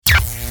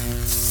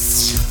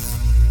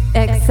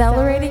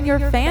Accelerating your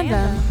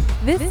fandom,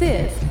 this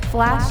is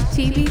Flash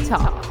TV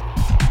Talk.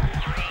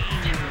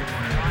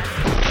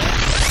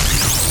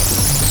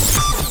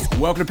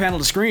 Welcome to Panel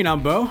to Screen,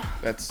 I'm Bo.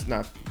 That's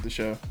not the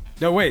show.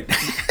 No, wait.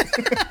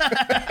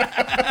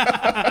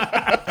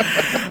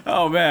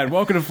 Oh, man.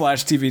 Welcome to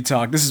Flash TV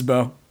Talk. This is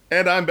Bo.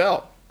 And I'm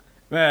Bell.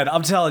 Man,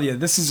 I'm telling you,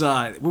 this is,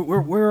 I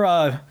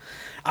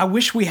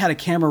wish we had a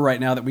camera right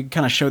now that we could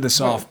kind of show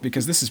this off,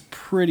 because this is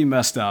pretty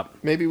messed up.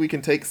 Maybe we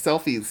can take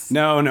selfies.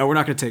 No, we're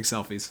not going to take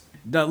selfies.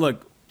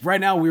 Look, right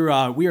now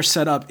we are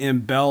set up in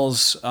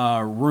Bell's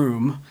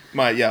room.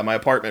 My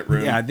apartment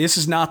room. Yeah, this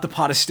is not the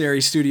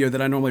Potisteri studio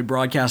that I normally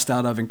broadcast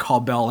out of and call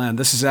Bell in.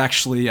 This is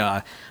actually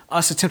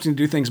us attempting to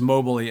do things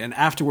mobily, and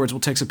afterwards we'll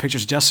take some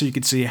pictures just so you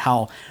can see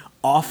how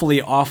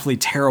awfully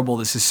terrible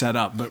this is set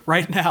up. But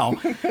right now,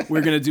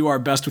 we're going to do our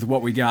best with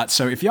what we got.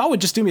 So if y'all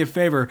would just do me a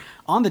favor,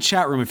 on the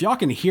chat room, if y'all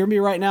can hear me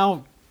right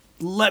now,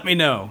 let me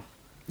know.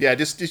 Yeah,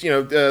 just leave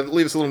us a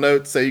little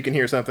note, say you can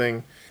hear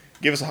something.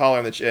 Give us a holler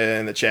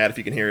in the chat if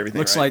you can hear everything.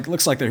 Looks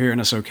like they're hearing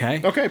us okay.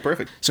 Okay,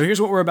 perfect. So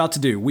here's what we're about to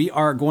do. We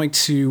are going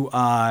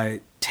to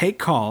take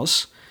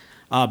calls,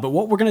 but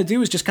what we're going to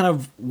do is just kind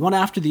of one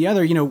after the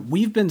other. You know,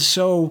 we've been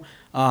so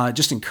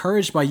just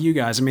encouraged by you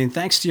guys. I mean,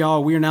 thanks to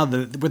y'all, we're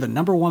the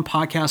number one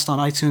podcast on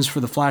iTunes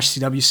for the Flash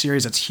CW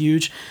series. That's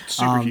huge.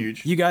 Super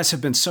huge. You guys have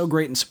been so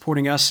great in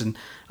supporting us and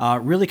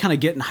really kind of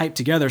getting hyped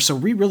together. So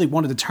we really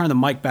wanted to turn the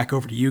mic back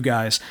over to you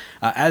guys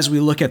as we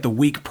look at the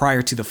week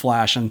prior to the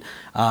Flash. And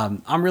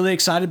I'm really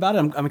excited about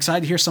it. I'm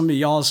excited to hear some of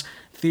y'all's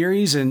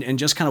theories and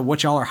just kind of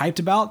what y'all are hyped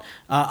about.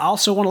 I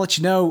also want to let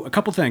you know a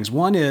couple things.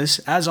 One is,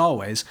 as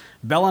always,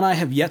 Bell and I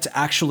have yet to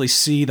actually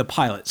see the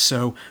pilot.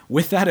 So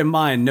with that in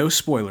mind, no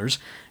spoilers.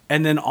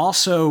 And then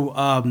also,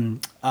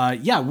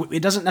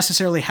 it doesn't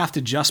necessarily have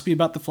to just be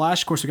about the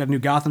Flash. Of course, we got a new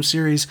Gotham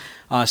series.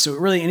 So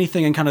really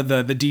anything in kind of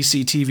the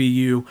DC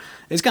TVU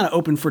is kind of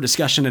open for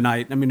discussion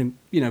tonight. I mean,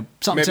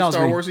 something maybe tells me.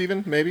 Star Wars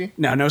even, maybe?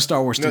 No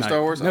Star Wars tonight. No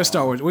Star Wars? No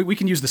Star Wars. We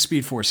can use the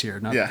Speed Force here.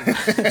 Yeah.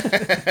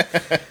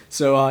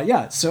 So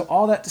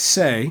all that to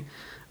say,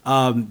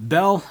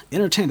 Bell,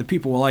 entertain the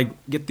people while I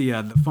get the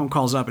phone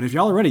calls up. And if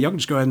y'all are ready, y'all can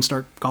just go ahead and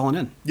start calling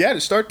in. Yeah,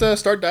 just start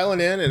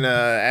dialing in, and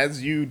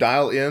as you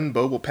dial in,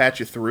 Bo will patch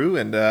you through,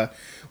 and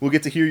we'll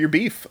get to hear your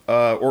beef,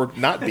 or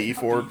not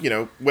beef, or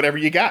whatever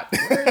you got.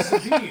 Where's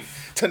the beef?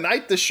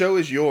 Tonight, the show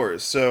is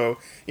yours, so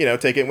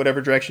take it in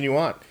whatever direction you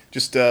want.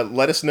 Just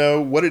let us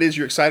know what it is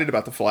you're excited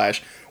about the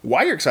Flash,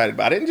 why you're excited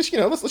about it, and just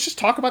let's just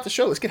talk about the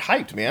show. Let's get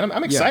hyped, man.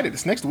 I'm excited. Yeah.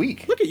 It's next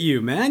week. Look at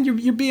you, man.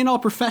 You're being all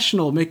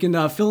professional, making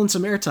filling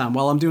some airtime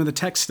while I'm doing the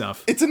tech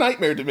stuff. It's a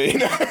nightmare to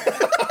me.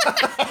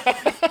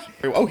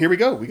 Oh, here we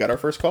go. We got our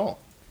first call.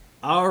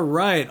 All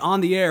right,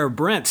 on the air,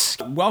 Brent.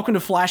 Welcome to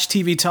Flash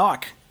TV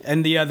Talk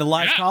and the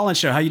live call-in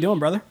show. How you doing,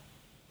 brother?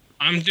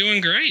 I'm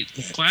doing great.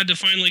 Glad to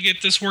finally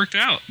get this worked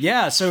out.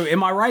 Yeah. So,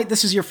 am I right?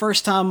 This is your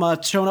first time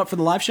showing up for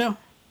the live show?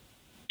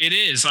 It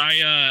is.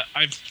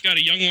 I've got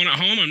a young one at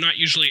home. I'm not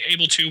usually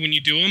able to when you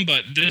do them,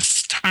 but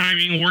this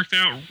timing worked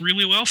out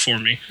really well for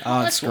me.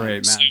 Oh, that's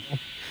great, man.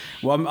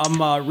 Well,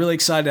 I'm really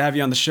excited to have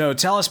you on the show.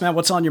 Tell us, man,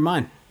 what's on your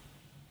mind?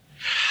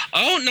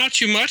 Oh, not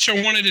too much.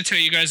 I wanted to tell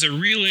you guys I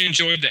really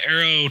enjoyed the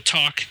Arrow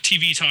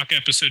TV Talk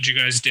episode you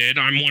guys did.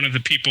 I'm one of the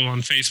people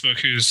on Facebook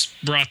who's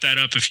brought that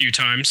up a few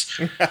times.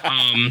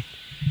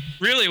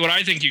 Really, what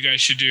I think you guys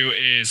should do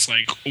is,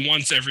 like,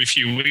 once every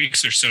few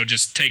weeks or so,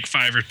 just take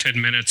 5 or 10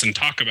 minutes and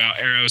talk about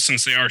Arrow,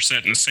 since they are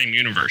set in the same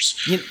universe.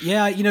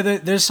 Yeah,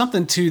 there's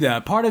something to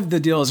that. Part of the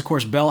deal is, of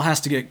course, Bell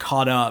has to get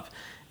caught up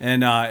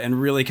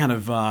and really kind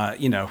of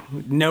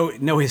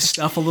know his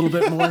stuff a little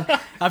bit more.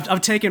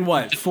 I've taken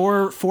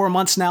four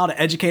months now to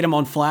educate him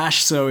on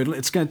Flash, so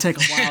it's going to take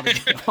a while to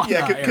get on.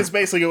 Yeah, because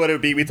basically what it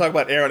would be, we talk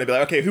about Arrow and it'd be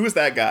like, okay, who was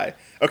that guy?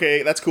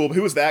 Okay, that's cool, but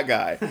who was that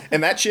guy?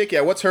 And that chick,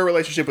 yeah, what's her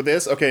relationship with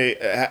this? Okay,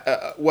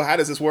 well, how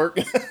does this work?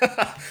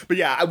 But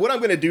yeah, what I'm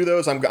going to do though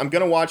is I'm going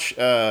to watch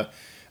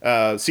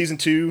season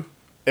 2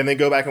 and then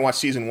go back and watch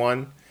season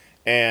 1.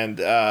 And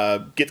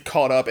get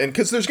caught up, and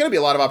because there's going to be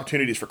a lot of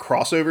opportunities for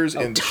crossovers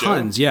in the show.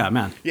 Tons, yeah,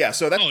 man. Yeah,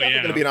 so that's definitely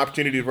going to be an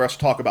opportunity for us to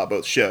talk about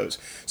both shows.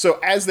 So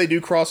as they do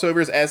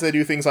crossovers, as they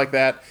do things like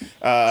that,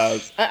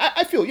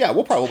 I feel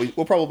we'll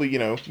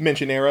probably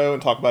mention Arrow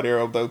and talk about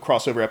Arrow, the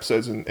crossover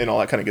episodes, and all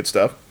that kind of good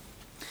stuff.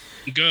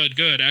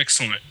 Good,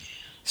 excellent.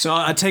 So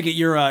I take it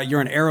you're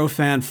an Arrow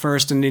fan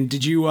first, and then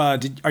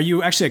are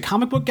you actually a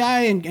comic book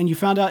guy, and you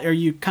found out, are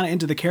you kind of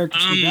into the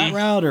characters through that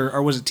route,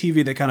 or was it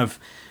TV that kind of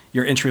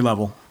your entry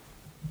level?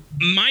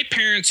 My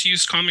parents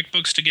used comic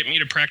books to get me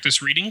to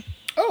practice reading.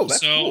 Oh,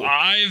 that's cool. So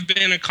I've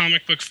been a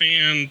comic book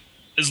fan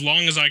as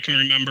long as I can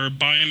remember,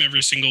 buy them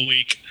every single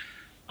week.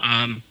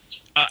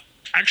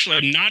 Actually,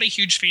 I'm not a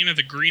huge fan of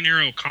the Green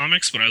Arrow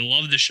comics, but I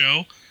love the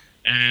show.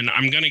 And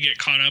I'm going to get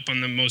caught up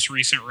on the most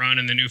recent run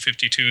in the New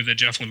 52, the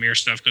Jeff Lemire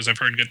stuff, because I've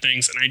heard good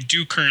things. And I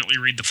do currently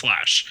read The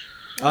Flash.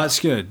 That's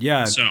good,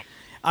 yeah. So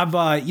I've,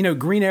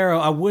 Green Arrow,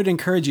 I would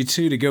encourage you,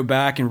 too, to go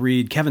back and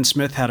read. Kevin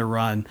Smith had a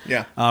run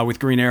with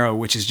Green Arrow,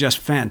 which is just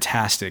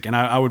fantastic. And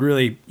I would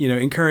really,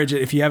 encourage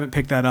it if you haven't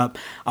picked that up.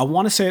 I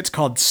want to say it's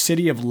called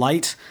City of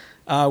Light.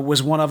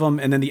 was one of them,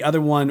 and then the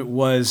other one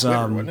was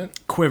Quiver, wasn't it?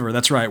 Quiver.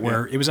 That's right,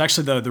 where it was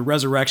actually the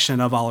resurrection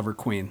of Oliver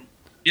Queen.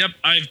 Yep,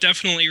 I've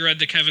definitely read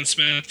the Kevin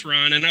Smith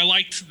run, and I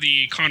liked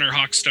the Connor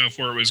Hawke stuff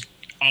where it was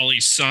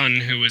Ollie's son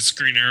who was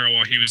Green Arrow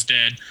while he was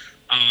dead.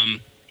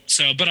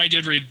 But I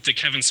did read the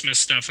Kevin Smith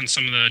stuff and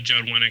some of the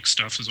Judd Winnick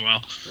stuff as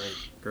well.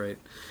 Great.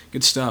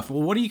 Good stuff.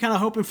 Well, what are you kind of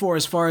hoping for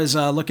as far as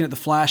looking at the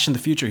Flash in the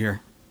future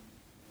here?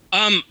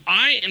 I'm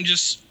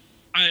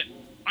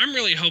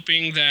really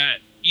hoping that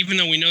even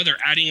though we know they're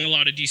adding a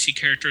lot of DC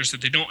characters,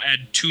 that they don't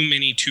add too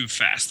many too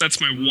fast.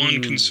 That's my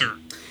one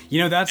concern.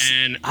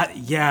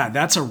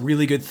 That's a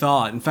really good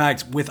thought. In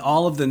fact, with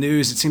all of the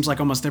news, it seems like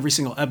almost every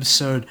single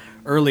episode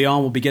early on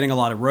we'll be getting a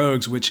lot of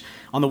rogues, which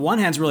on the one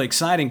hand is really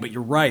exciting, but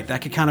you're right,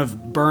 that could kind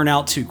of burn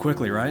out too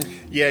quickly, right?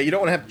 Yeah, you don't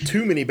want to have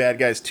too many bad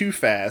guys too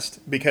fast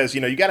because,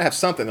 you got to have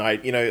something,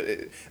 right?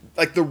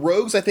 Like the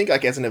rogues, I think,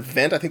 like as an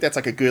event, I think that's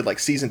like a good like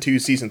season 2,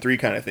 season 3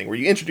 kind of thing where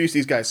you introduce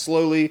these guys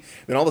slowly,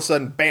 then all of a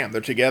sudden, bam,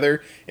 they're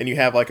together, and you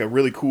have like a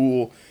really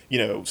cool,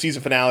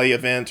 season finale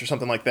event or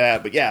something like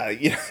that. But yeah,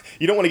 you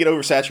don't want to get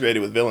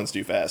oversaturated with villains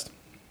too fast.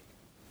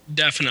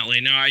 Definitely.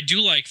 Now, I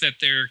do like that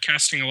they're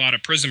casting a lot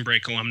of Prison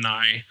Break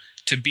alumni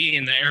to be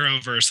in the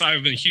Arrowverse.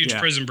 I've been a huge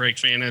Prison Break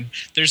fan, and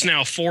there's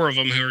now 4 of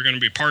them who are going to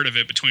be part of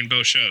it between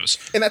both shows.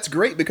 And that's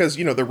great because,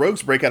 the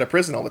rogues break out of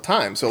prison all the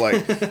time. So,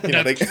 like,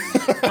 they...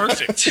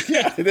 Perfect.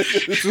 Yeah,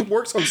 this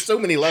works on so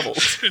many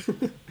levels.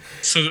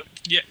 So,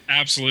 yeah,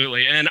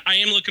 absolutely. And I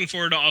am looking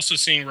forward to also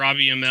seeing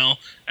Robbie Amell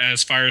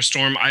as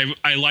Firestorm.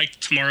 I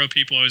liked Tomorrow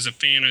People. I was a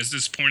fan. I was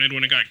disappointed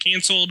when it got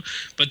canceled,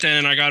 but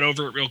then I got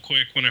over it real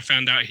quick when I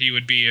found out he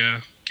would be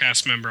a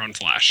cast member on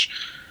Flash.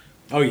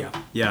 Oh, yeah.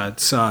 Yeah,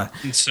 it's... And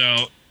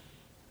so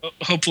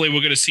hopefully we're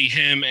going to see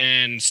him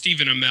and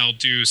Stephen Amell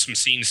do some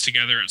scenes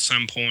together at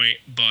some point,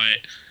 but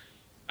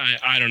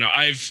I don't know.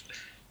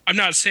 I'm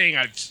not saying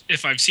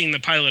if I've seen the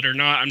pilot or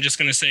not. I'm just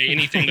going to say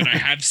anything that I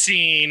have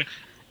seen,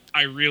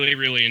 I really,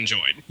 really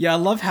enjoyed. Yeah, I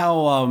love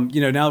how,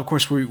 now, of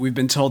course, we've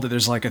been told that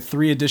there's like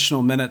 3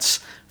 additional minutes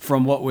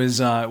from what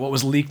was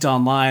leaked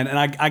online. And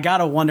I got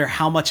to wonder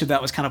how much of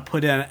that was kind of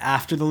put in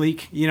after the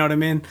leak. You know what I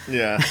mean?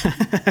 Yeah.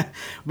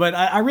 But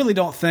I really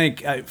don't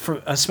think,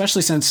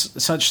 especially since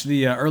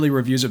the early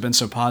reviews have been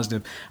so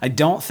positive, I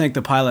don't think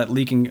the pilot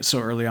leaking so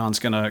early on is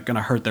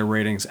gonna hurt their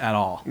ratings at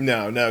all.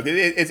 No.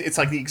 It's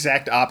like the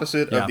exact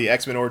opposite of the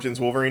X-Men Origins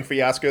Wolverine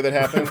fiasco that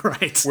happened.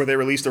 Right. Where they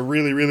released a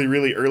really, really,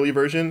 really early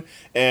version,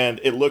 and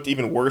it looked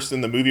even worse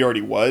than the movie already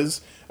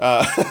was.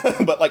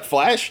 But like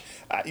Flash,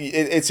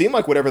 it seemed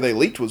like whatever they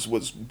leaked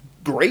was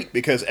great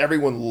because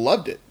everyone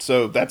loved it.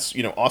 So that's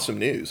awesome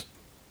news.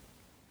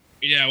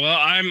 Yeah, well,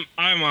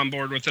 I'm on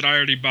board with it. I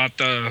already bought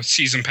the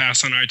season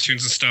pass on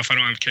iTunes and stuff. I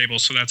don't have cable,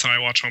 so that's how I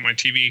watch on my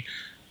TV.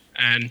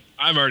 And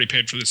I've already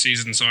paid for the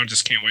season, so I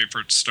just can't wait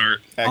for it to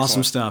start. Excellent.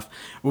 Awesome stuff.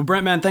 Well,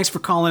 Brent, man, thanks for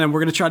calling in. We're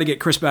going to try to get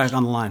Chris back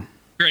on the line.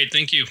 Great,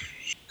 thank you.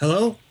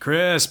 Hello?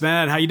 Chris,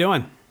 man, how you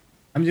doing?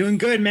 I'm doing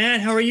good, man.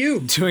 How are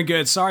you? Doing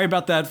good. Sorry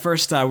about that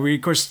first time. We,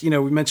 of course, we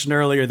mentioned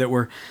earlier that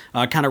we're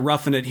kind of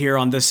roughing it here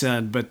on this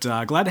end, but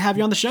glad to have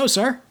you on the show,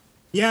 sir.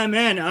 Yeah,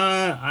 man.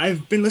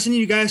 I've been listening to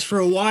you guys for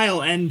a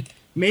while, and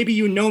maybe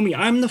you know me.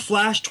 I'm the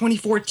Flash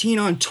 2014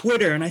 on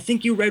Twitter, and I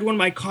think you read one of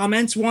my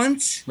comments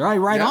once.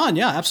 Right on.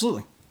 Yeah,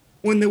 absolutely.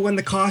 When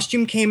the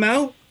costume came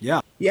out.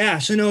 Yeah. Yeah.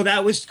 So no,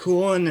 that was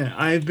cool, and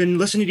I've been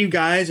listening to you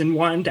guys and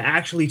wanting to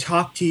actually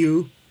talk to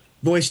you,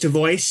 voice to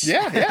voice.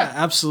 Yeah.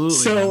 Absolutely.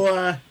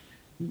 So.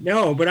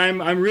 No, but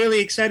I'm really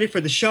excited for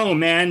the show,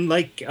 man.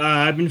 Like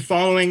I've been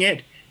following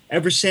it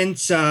ever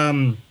since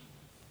I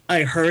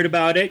heard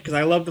about it because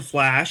I love the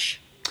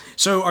Flash.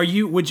 So,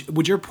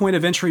 would your point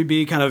of entry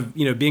be kind of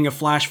being a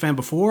Flash fan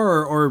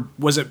before, or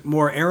was it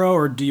more Arrow,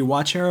 or do you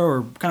watch Arrow,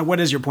 or kind of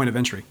what is your point of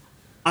entry?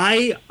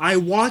 I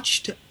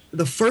watched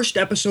the first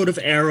episode of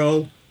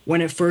Arrow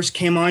when it first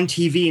came on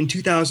TV in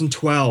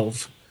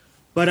 2012,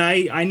 but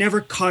I never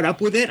caught up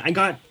with it. I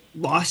got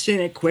lost in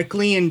it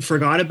quickly and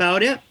forgot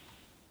about it.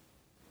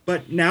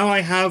 But now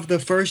I have the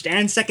first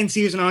and second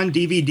season on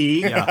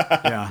DVD.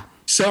 Yeah.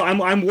 So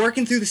I'm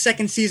working through the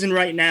second season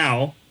right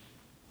now.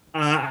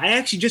 I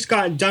actually just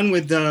got done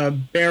with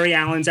Barry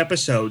Allen's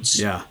episodes.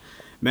 Yeah.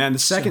 Man, the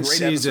second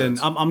season,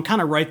 I'm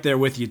kind of right there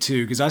with you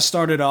too, because I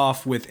started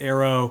off with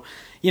Arrow.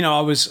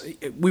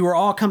 We were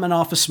all coming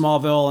off of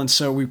Smallville, and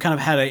so we kind of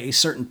had a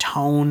certain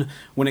tone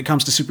when it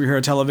comes to superhero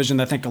television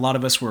that I think a lot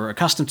of us were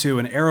accustomed to,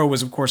 and Arrow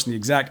was, of course, in the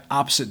exact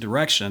opposite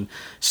direction,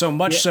 so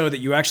much so that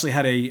you actually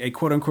had a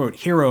quote-unquote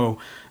hero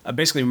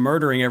basically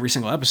murdering every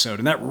single episode,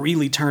 and that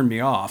really turned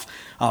me off.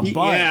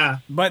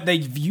 But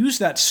they've used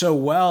that so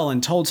well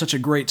and told such a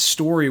great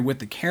story with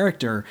the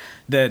character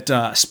that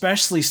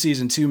especially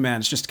season 2,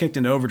 man, it's just kicked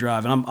into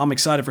overdrive, and I'm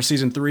excited for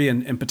season 3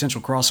 and potential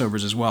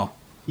crossovers as well.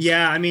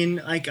 Yeah, I mean,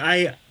 like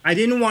I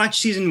didn't watch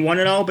season 1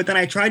 at all, but then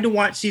I tried to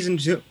watch season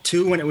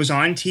 2 when it was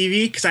on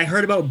TV because I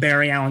heard about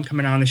Barry Allen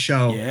coming on the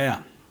show.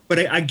 Yeah. But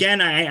again,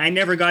 I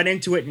never got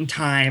into it in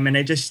time, and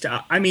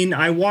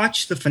I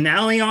watched the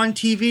finale on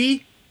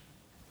TV,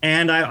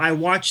 and I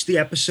watched the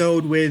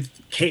episode with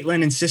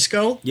Caitlin and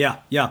Cisco Yeah,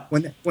 yeah.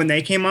 when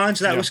they came on,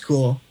 so that was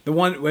cool. The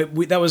one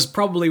that was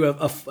probably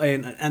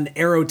an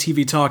Arrow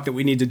TV talk that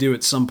we need to do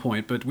at some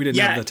point, but we didn't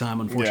have the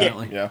time,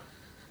 unfortunately. Yeah.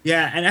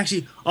 Yeah, and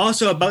actually,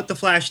 also about the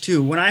Flash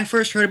too. When I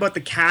first heard about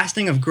the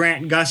casting of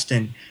Grant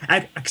Gustin,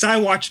 because I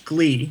watched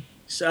Glee,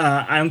 so,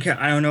 I don't care.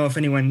 I don't know if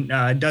anyone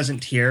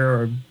doesn't here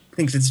or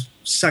thinks it's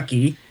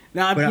sucky.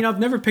 Now, I've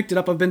never picked it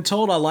up. I've been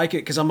told I like it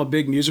because I'm a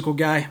big musical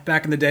guy.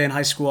 Back in the day in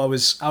high school, I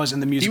was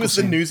in the musical. He was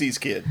scene. the Newsies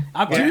kid.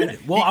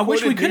 Dude, well, I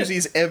wish we could.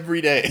 Newsies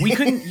every day. We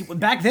couldn't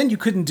back then. You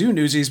couldn't do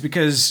Newsies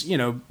because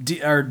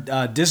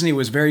Disney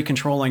was very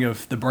controlling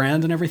of the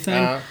brand and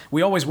everything.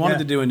 We always wanted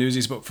to do a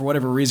Newsies, but for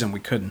whatever reason, we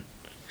couldn't.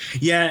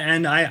 Yeah,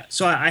 and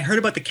I heard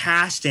about the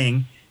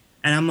casting,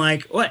 and I'm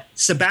like, what?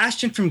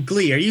 Sebastian from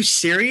Glee? Are you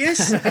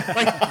serious?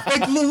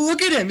 like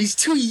look at him. He's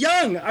too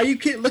young. Are you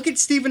kidding? Look at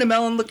Stephen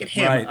Amell and look at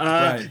him.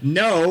 Right.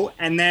 No.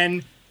 And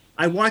then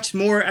I watched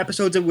more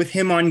episodes with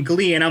him on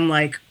Glee, and I'm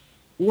like,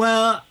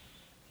 well,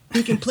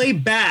 he can play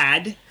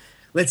bad.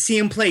 Let's see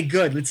him play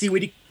good. Let's see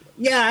what he.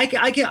 Yeah,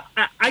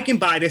 I can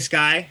buy this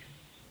guy.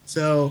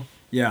 So.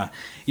 Yeah,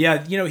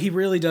 he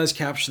really does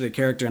capture the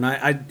character, and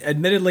I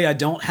admittedly I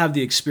don't have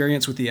the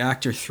experience with the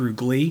actor through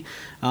Glee.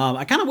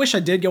 I kind of wish I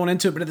did going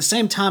into it, but at the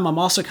same time, I'm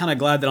also kind of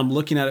glad that I'm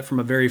looking at it from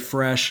a very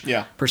fresh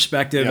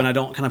perspective, and I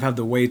don't kind of have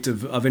the weight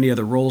of any of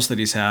the roles that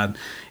he's had.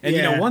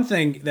 And one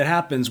thing that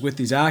happens with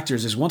these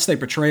actors is once they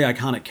portray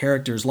iconic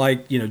characters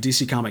like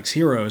DC Comics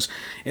heroes,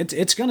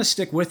 it's going to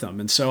stick with them,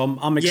 and so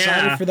I'm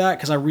excited for that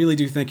because I really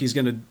do think he's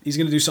going to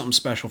do something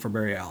special for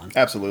Barry Allen.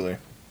 Absolutely.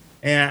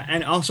 Yeah,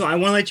 and also I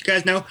want to let you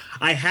guys know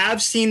I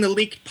have seen the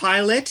leaked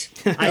pilot.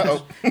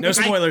 No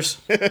spoilers.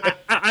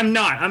 I'm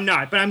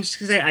not. But I'm just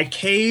gonna say I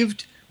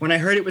caved when I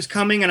heard it was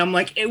coming, and I'm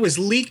like, it was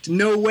leaked,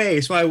 no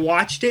way. So I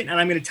watched it, and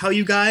I'm gonna tell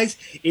you guys,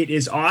 it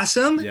is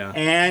awesome. Yeah.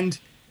 And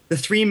the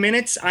 3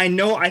 minutes, I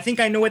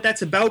think I know what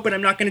that's about, but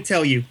I'm not gonna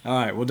tell you. All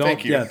right. Well, don't.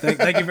 Thank you. Yeah.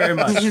 Thank you very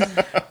much.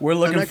 We're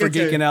looking for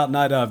Geeking Out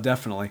Night of,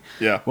 definitely.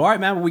 Yeah. Well, all right,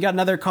 man. Well, we got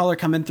another caller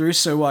coming through.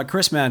 So,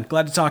 Chris, man,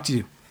 glad to talk to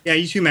you. Yeah,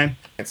 you too, man.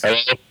 Hello?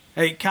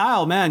 Hey,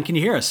 Kyle, man, can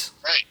you hear us?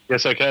 Right.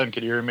 Yes, I can.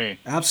 Can you hear me?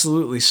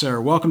 Absolutely, sir.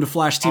 Welcome to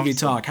Flash TV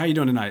Talk. How you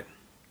doing tonight?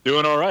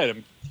 Doing all right.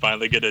 I'm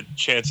finally get a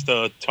chance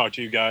to talk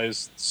to you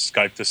guys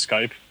Skype to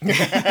Skype.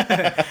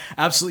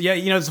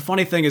 Absolutely. Yeah, the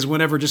funny thing is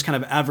whenever just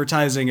kind of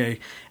advertising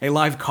a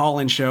live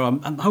call-in show,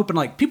 I'm hoping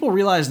like people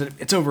realize that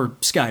it's over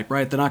Skype,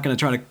 right? They're not going to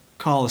try to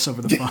call us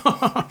over the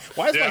phone.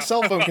 Why is my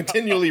cell phone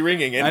continually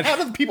ringing? And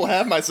how do people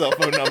have my cell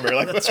phone number?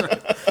 Like, that's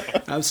right.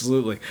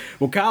 Absolutely.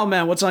 Well, Kyle,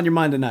 man, what's on your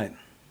mind tonight?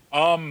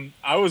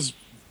 I was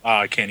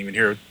I can't even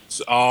hear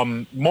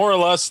it. More or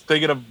less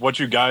thinking of what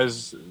you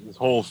guys this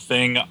whole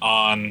thing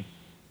on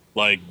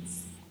like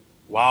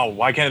wow,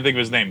 why can't I think of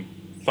his name?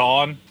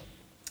 Thawne?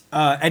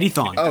 Eddie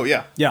Thawne. oh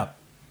yeah. Yeah.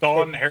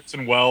 Thawne,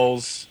 Harrison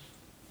Wells,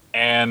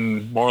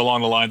 and more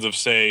along the lines of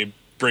say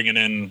bringing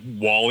in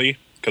Wally,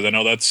 because I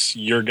know that's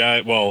your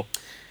guy, well,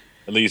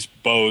 at least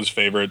Bo's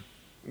favorite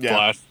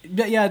Flash.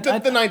 Yeah, the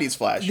 90s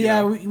Flash.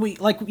 Yeah,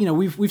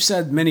 we've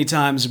said many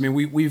times. I mean,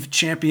 we've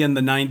championed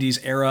the 90s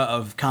era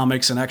of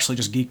comics and actually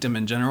just geekdom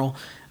in general.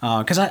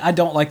 Because I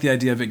don't like the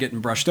idea of it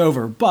getting brushed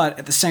over. But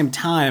at the same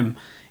time,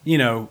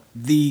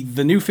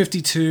 the new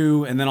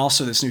 52 and then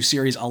also this new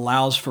series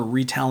allows for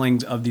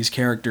retellings of these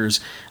characters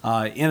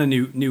in a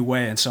new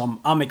way. And so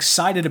I'm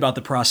excited about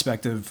the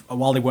prospect of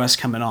Wally West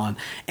coming on.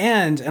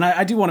 And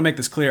I do want to make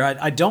this clear.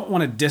 I don't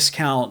want to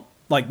discount.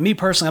 Like me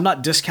personally, I'm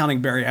not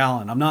discounting Barry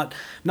Allen. I'm not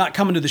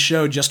coming to the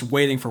show just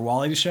waiting for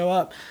Wally to show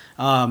up.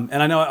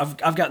 And I know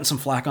I've gotten some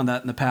flack on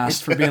that in the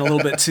past for being a little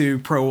bit too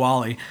pro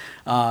Wally.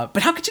 But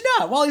how could you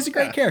not? Wally's a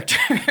great character.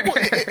 Well,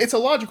 it's a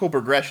logical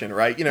progression,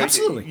 right?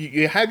 Absolutely.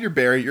 You have your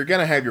Barry, you're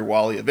going to have your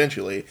Wally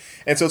eventually.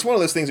 And so it's one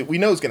of those things that we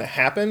know is going to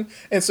happen.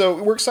 And so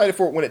we're excited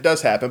for it when it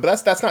does happen.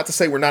 But that's not to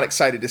say we're not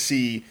excited to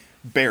see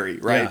Barry,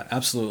 right? Yeah,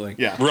 absolutely.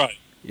 Yeah. Right.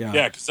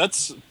 Yeah, because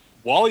that's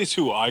Wally's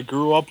who I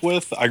grew up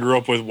with. I grew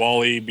up with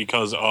Wally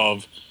because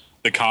of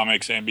the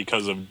comics and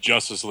because of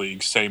Justice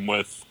League. Same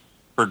with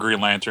for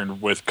Green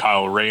Lantern with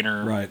Kyle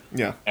Rayner, right?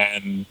 Yeah,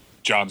 and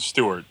John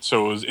Stewart.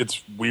 So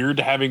it's weird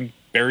having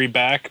Barry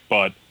back,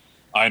 but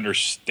I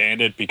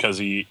understand it because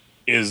he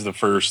is the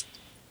first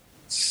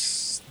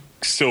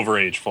Silver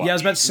Age Flash. Yeah, I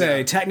was about to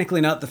say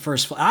technically not the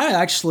first.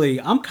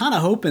 I'm kind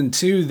of hoping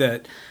too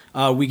that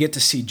we get to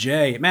see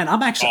Jay. Man, I'm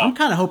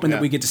kind of hoping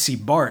that we get to see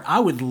Bart. I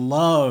would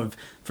love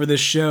for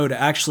this show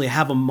to actually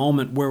have a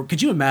moment where,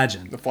 could you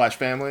imagine the Flash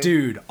family,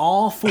 dude?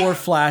 All four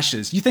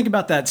Flashes. You think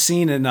about that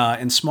scene in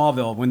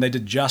Smallville when they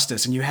did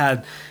Justice, and you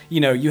had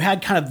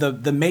kind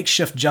of the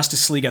makeshift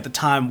Justice League at the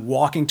time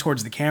walking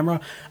towards the camera.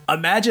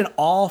 Imagine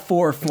all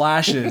four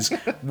Flashes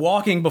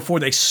walking before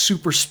they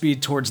super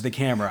speed towards the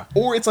camera.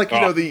 Or it's like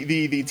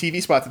the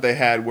TV spot that they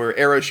had where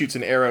Arrow shoots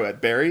an arrow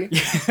at Barry.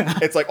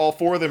 It's like all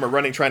four of them are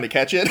running trying to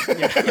catch it.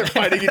 They're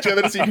fighting each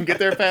other so you can get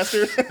there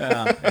faster.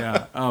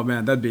 Yeah. Oh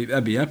man, that'd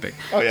be epic.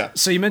 Oh yeah.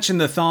 So you mentioned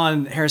the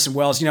Thawne Harrison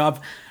Wells.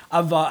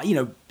 I've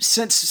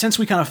since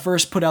we kind of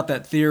first put out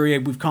that theory,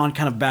 we've gone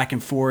kind of back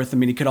and forth. I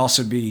mean, he could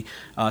also be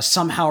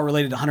somehow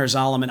related to Hunter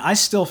Zolomon. I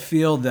still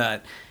feel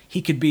that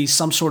he could be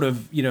some sort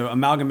of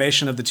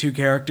amalgamation of the two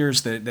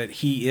characters. That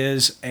he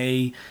is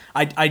a.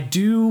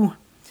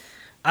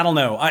 I don't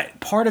know.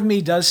 Part of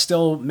me does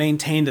still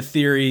maintain the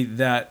theory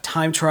that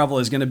time travel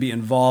is going to be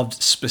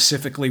involved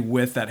specifically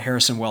with that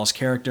Harrison Wells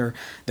character.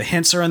 The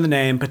hints are in the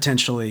name,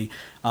 potentially.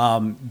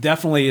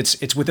 Definitely,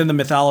 it's within the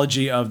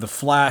mythology of the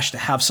Flash to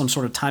have some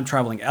sort of time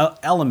traveling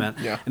element,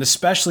 and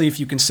especially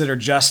if you consider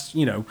just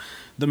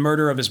the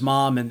murder of his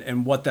mom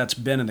and what that's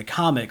been in the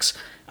comics.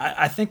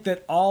 I think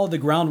that all the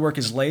groundwork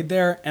is laid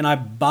there, and I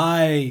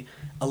buy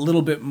a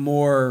little bit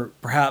more,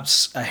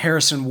 perhaps, a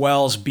Harrison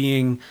Wells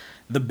being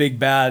the big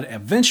bad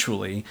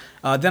eventually,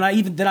 than I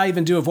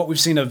even do of what we've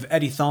seen of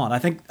Eddie Thawne. I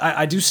think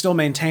I do still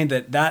maintain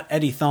that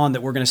Eddie Thawne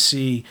that we're going to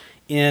see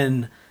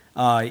in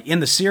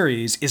the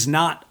series is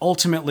not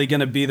ultimately going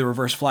to be the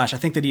Reverse Flash. I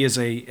think that he's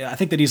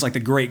like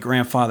the great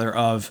grandfather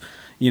of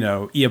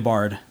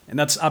Eobard,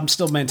 and I'm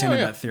still maintaining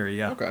that theory.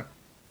 Yeah. Okay.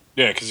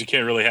 Yeah, because you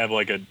can't really have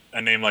like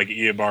a name like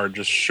Eobard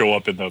just show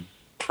up in the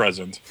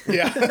present.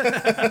 Yeah.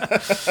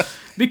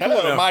 Be cool,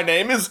 Hello, though. my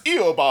name is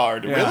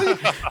Eobard. Yeah. Really?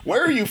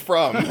 Where are you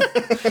from?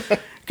 It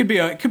could be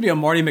a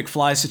Marty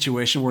McFly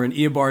situation where an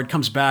Eobard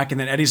comes back and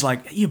then Eddie's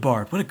like,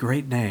 Eobard, what a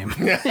great name.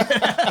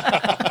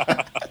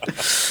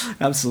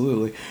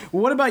 Absolutely.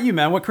 Well, what about you,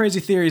 man? What crazy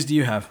theories do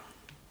you have?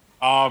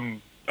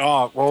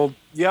 Well,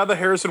 yeah, the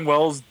Harrison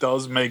Wells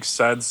does make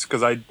sense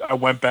because I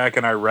went back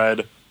and I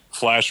read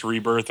Flash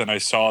Rebirth and I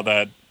saw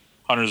that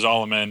Hunter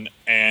Zolomon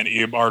and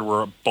Eobard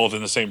were both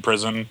in the same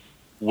prison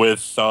with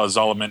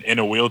Zolomon in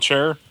a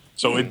wheelchair.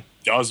 So it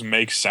does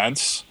make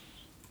sense.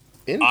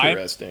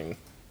 Interesting.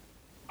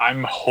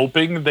 I'm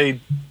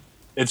hoping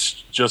it's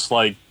just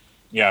like,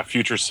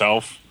 Future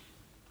Self,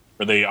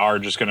 where they are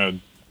just going to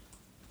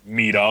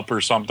meet up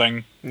or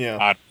something. Yeah.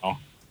 I don't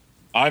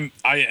know.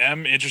 I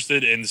am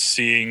interested in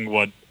seeing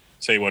what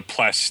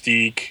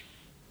Plastique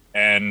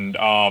and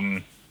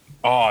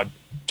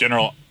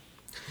General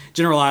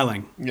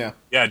Eiling. Yeah.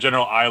 Yeah,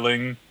 General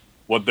Eiling,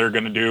 what they're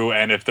going to do,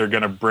 and if they're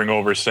going to bring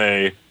over,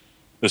 say,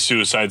 the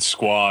Suicide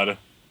Squad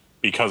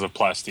because of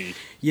Plastique.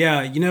 Yeah,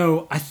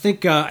 I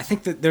think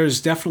that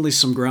there's definitely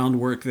some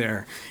groundwork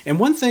there. And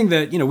one thing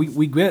that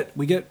we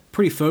get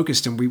pretty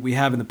focused, and we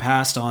have in the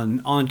past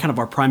on kind of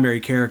our primary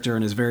character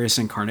and his various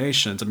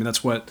incarnations. I mean,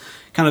 that's what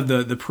kind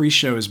of the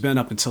pre-show has been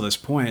up until this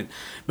point.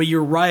 But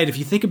you're right. If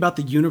you think about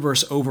the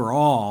universe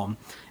overall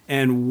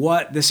and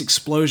what this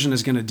explosion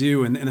is going to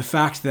do, and the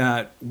fact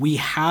that we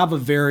have a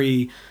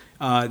very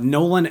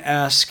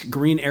Nolan-esque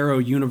Green Arrow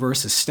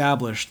universe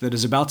established that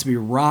is about to be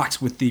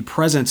rocked with the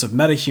presence of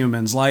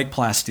metahumans like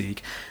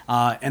Plastique,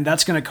 and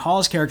that's going to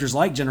cause characters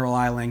like General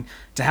Eiling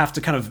to have to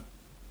kind of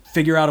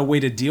figure out a way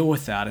to deal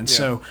with that. And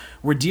so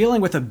we're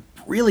dealing with a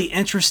really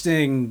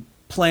interesting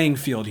playing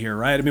field here,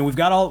 right? I mean, we've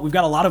got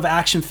a lot of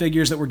action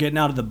figures that we're getting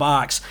out of the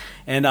box,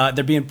 and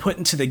they're being put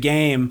into the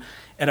game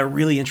at a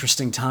really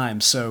interesting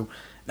time. So,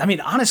 I mean,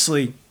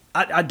 honestly,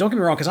 I don't get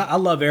me wrong, because I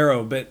love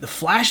Arrow, but The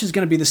Flash is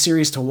going to be the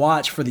series to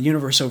watch for the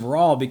universe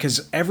overall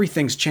because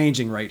everything's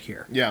changing right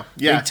here. Yeah.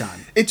 Big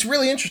time. It's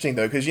really interesting,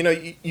 though, because,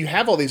 you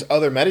have all these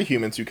other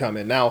metahumans who come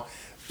in. Now,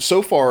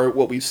 so far,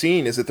 what we've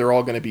seen is that they're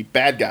all going to be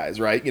bad guys,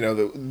 right?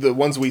 The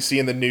ones we see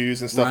in the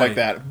news and stuff like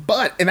that.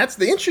 And that's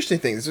the interesting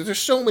thing, is that there's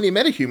so many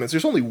metahumans,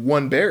 there's only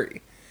one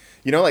Barry.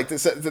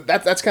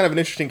 That's kind of an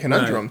interesting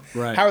conundrum.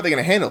 Right. How are they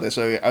going to handle this?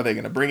 Are they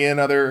going to bring in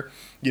other,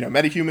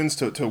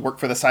 metahumans to work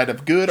for the side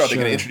of good? Are they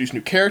going to introduce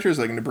new characters?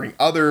 Are they going to bring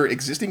other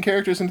existing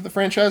characters into the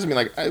franchise? I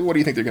mean, what do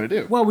you think they're going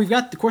to do? Well, we've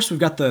got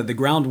the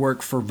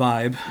groundwork for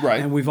Vibe,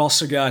 right? And we've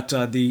also got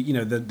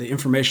the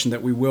information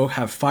that we will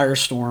have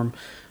Firestorm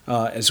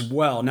as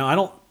well. Now, I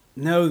don't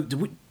know.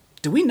 Do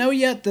we know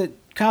yet that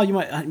Kyle? You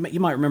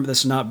might remember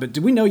this or not, but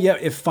do we know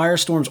yet if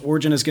Firestorm's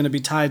origin is going to be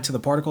tied to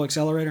the particle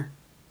accelerator?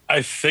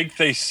 I think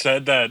they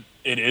said that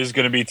it is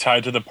going to be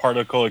tied to the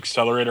particle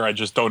accelerator. I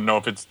just don't know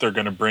if they're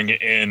going to bring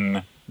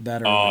in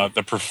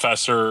the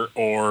professor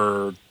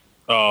or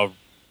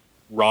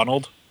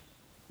Ronald.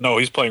 No,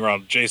 he's playing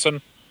Ronald.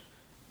 Jason.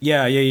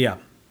 Yeah. Yeah,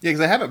 because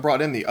they haven't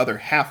brought in the other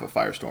half of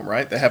Firestorm,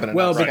 right? They haven't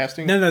announced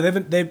casting. No,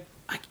 they.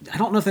 I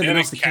don't know if they've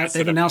announced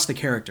they've announced the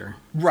character.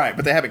 Right,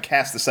 but they haven't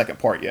cast the second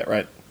part yet,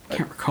 right? I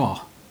can't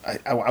recall.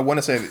 I want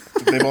to say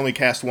that they've only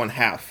cast one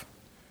half.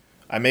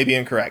 I may be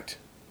incorrect.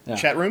 Yeah.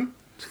 Chat room?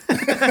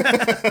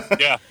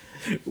 Yeah.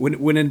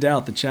 When in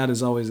doubt, the chat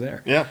is always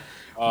there. Yeah.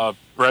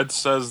 Brett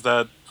says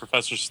that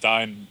Professor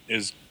Stein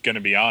is going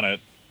to be on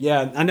it.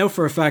 Yeah, I know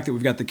for a fact that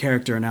we've got the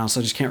character announced.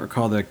 I just can't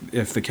recall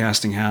if the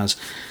casting has.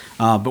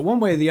 But one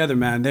way or the other,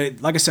 man,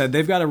 like I said,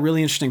 they've got a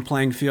really interesting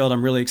playing field.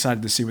 I'm really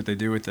excited to see what they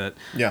do with it.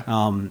 Yeah.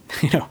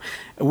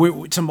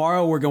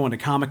 Tomorrow we're going to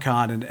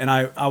Comic-Con,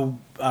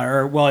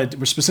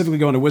 we're specifically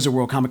going to Wizard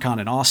World Comic-Con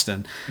in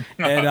Austin.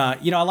 And,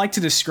 I like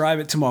to describe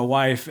it to my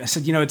wife. I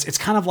said, it's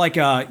kind of like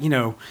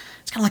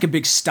it's kind of like a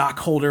big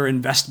stockholder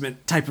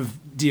investment type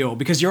of deal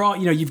because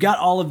you've got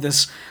all of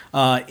this,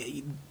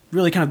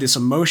 really kind of this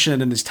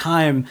emotion and this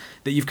time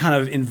that you've kind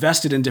of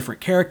invested in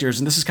different characters,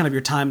 and this is kind of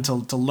your time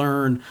to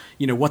learn,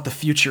 what the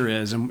future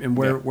is and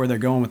where they're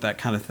going with that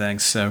kind of thing.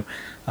 So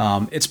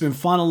it's been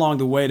fun along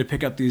the way to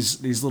pick up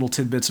these little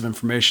tidbits of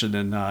information,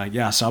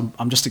 and so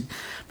I'm just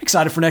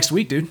excited for next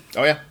week, dude.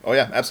 Oh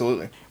yeah,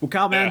 absolutely. Well,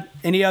 Kyle, man,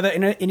 any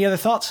other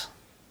thoughts?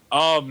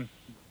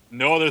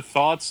 No other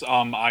thoughts.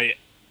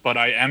 But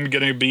I am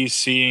going to be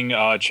seeing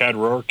Chad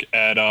Rourke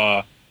at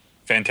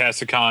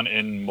Fantasticon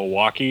in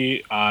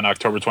Milwaukee on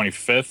October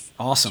 25th.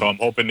 Awesome. So I'm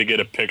hoping to get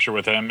a picture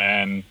with him,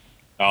 and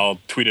I'll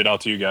tweet it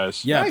out to you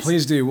guys. Yeah, Nice.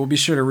 Please do. We'll be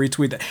sure to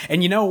retweet that.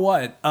 And you know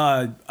what?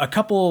 I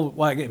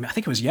think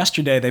it was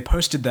yesterday, they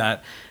posted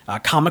that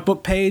comic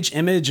book page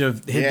image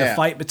of the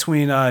fight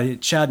between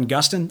Chad and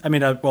Gustin.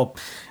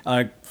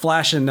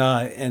 Flash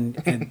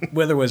and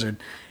Wither Wizard.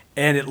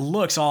 And it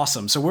looks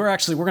awesome. So we're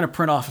going to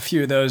print off a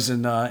few of those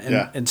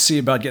and see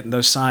about getting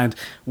those signed.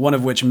 One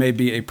of which may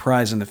be a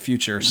prize in the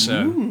future.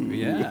 So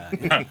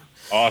yeah.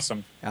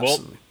 Awesome.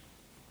 Absolutely. Well,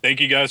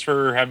 thank you guys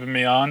for having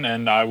me on,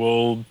 and I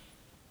will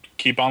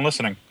keep on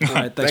listening. All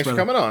right, Thanks for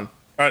coming on.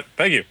 All right,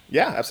 thank you.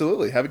 Yeah,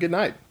 absolutely. Have a good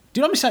night.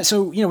 Dude, I'm excited.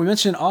 So, we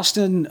mentioned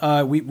Austin.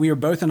 We are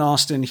both in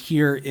Austin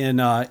here in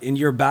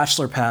your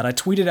bachelor pad. I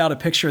tweeted out a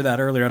picture of that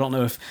earlier. I don't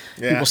know if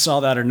people saw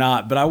that or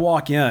not, but I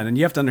walk in, and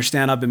you have to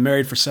understand, I've been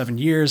married for 7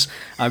 years.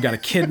 I've got a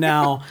kid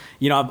now.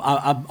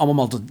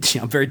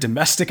 I'm very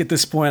domestic at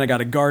this point. I got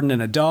a garden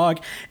and a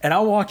dog, and I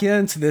walk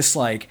into this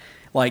like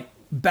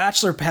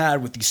bachelor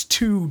pad with these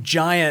two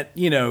giant,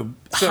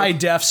 high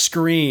def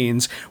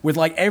screens with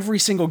like every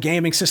single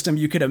gaming system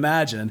you could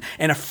imagine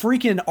and a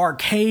freaking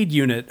arcade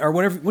unit or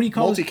whatever. What do you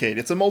call it? Multicade.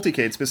 It's a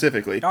multicade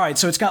specifically. All right.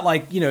 So it's got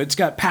it's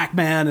got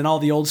Pac-Man and all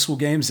the old school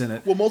games in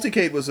it. Well,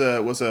 Multicade was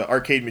a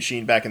arcade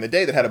machine back in the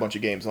day that had a bunch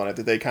of games on it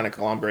that they kind of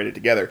conglomerated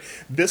together.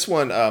 This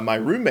one, my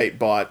roommate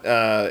bought,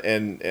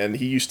 and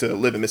he used to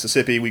live in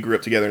Mississippi. We grew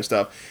up together and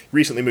stuff.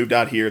 Recently moved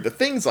out here. The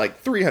thing's like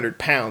 300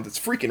 pounds. It's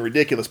freaking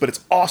ridiculous, but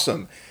it's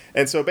awesome.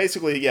 And so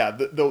basically,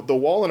 the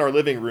wall in our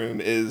living room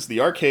is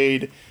the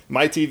arcade,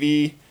 my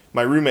TV,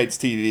 my roommate's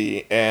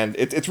TV, and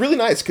it's really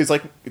nice because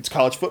it's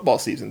college football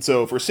season.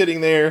 So if we're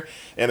sitting there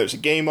and there's a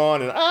game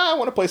on and I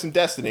want to play some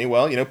Destiny,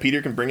 well,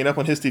 Peter can bring it up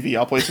on his TV,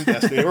 I'll play some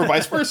Destiny, or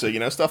vice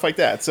versa, stuff like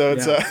that. So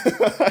it's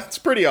it's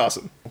pretty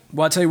awesome.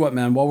 Well, I'll tell you what,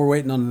 man. While we're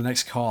waiting on the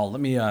next call,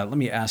 let me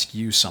ask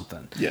you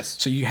something. Yes.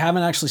 So you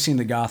haven't actually seen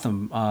the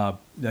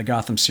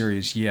Gotham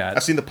series yet.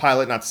 I've seen the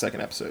pilot, not the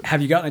second episode.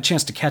 Have you gotten a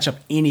chance to catch up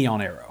any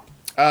on Arrow?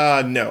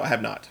 No, I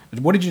have not.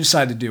 What did you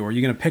decide to do? Are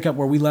you going to pick up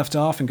where we left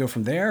off and go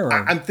from there? Or?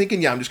 I'm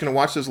thinking, I'm just going to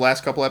watch those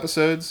last couple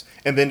episodes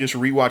and then just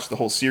rewatch the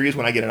whole series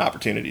when I get an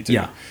opportunity to.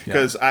 Yeah.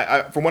 Because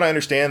I from what I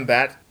understand,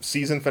 that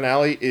season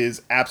finale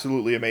is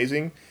absolutely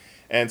amazing.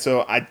 And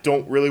so I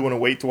don't really want to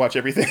wait to watch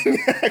everything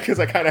because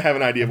I kind of have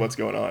an idea of what's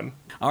going on.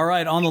 All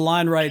right, on the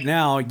line right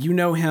now, you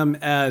know him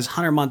as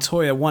Hunter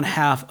Montoya, one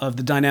half of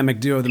the dynamic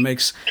duo that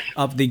makes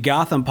up the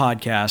Gotham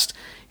podcast.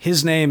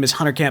 His name is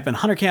Hunter Camp, and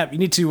Hunter Camp, you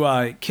need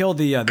to kill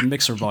the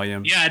mixer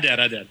volume. Yeah, I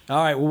did. All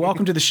right, well,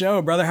 welcome to the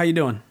show, brother. How you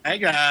doing? Hey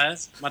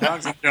guys, my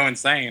dog's gonna go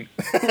insane.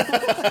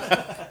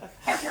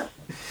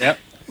 Yep.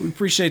 We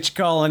appreciate you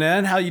calling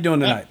in. How you doing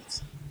tonight?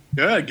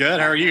 Good.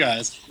 How are you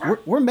guys?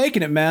 We're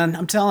making it, man.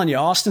 I'm telling you,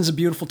 Austin's a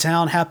beautiful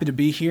town. Happy to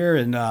be here,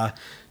 and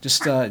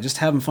just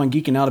having fun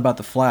geeking out about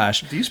the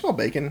Flash. Do you smell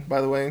bacon,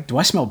 by the way? Do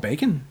I smell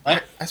bacon?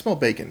 I smell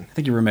bacon. I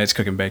think your roommate's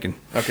cooking bacon.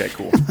 Okay,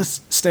 cool.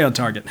 Stay on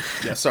target.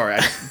 Yeah, sorry.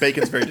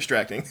 Bacon's very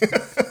distracting.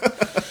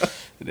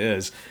 It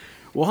is.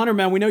 Well, Hunter,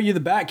 man, we know you're the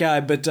Bat guy,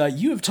 but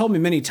you have told me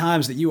many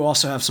times that you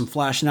also have some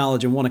Flash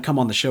knowledge and want to come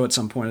on the show at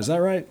some point. Is that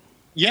right?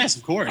 Yes,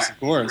 of course.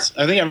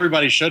 I think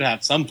everybody should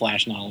have some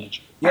Flash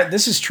knowledge. Yeah,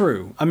 this is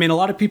true. I mean, a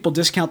lot of people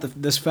discount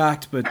this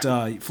fact, but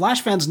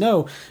Flash fans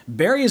know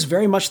Barry is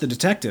very much the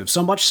detective,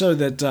 so much so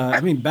that,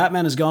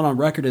 Batman has gone on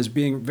record as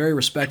being very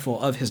respectful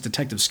of his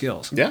detective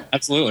skills. Yeah.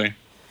 Absolutely.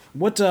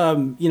 What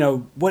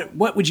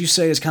would you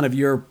say is kind of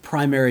your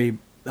primary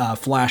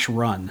Flash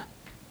run?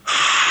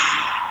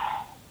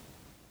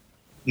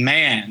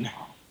 Man.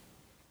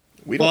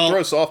 We don't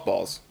throw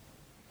softballs.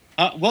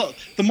 Well,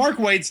 the Mark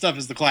Waid stuff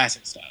is the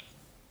classic stuff.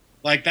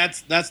 Like,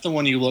 that's the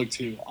one you look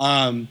to.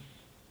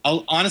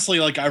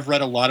 Honestly, I've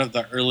read a lot of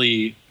the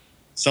early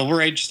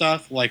Silver Age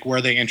stuff, like where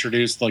they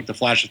introduced the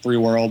Flash of 3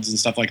 Worlds and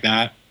stuff like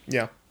that.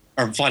 Yeah.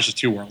 Or Flash of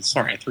 2 Worlds.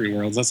 Sorry, 3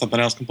 Worlds. That's something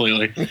else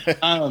completely.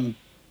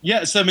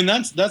 Yeah, so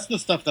that's the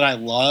stuff that I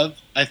love.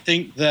 I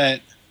think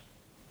that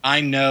I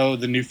know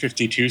the New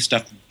 52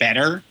 stuff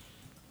better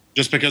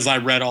just because I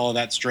read all of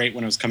that straight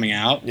when it was coming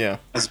out. Yeah.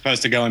 As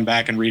opposed to going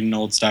back and reading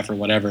old stuff or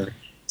whatever.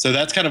 So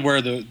that's kind of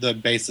where the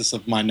basis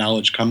of my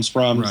knowledge comes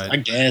from, right. I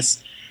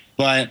guess.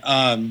 But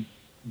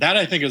that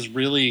I think is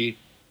really,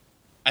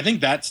 I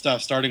think that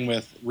stuff starting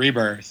with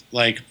Rebirth,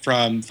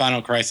 from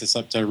Final Crisis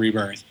up to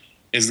Rebirth,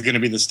 is going to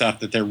be the stuff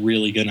that they're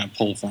really going to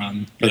pull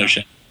from for their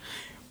shit.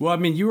 Well, I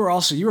mean, you were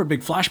a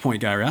big Flashpoint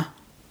guy, right?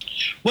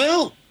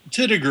 Well,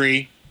 to a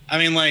degree. I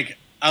mean,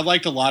 I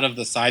liked a lot of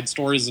the side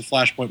stories of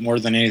Flashpoint more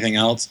than anything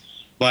else.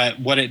 But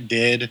what it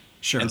did,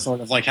 sure, and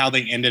sort of how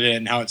they ended it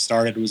and how it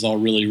started was all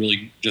really,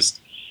 really just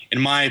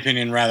in my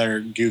opinion, rather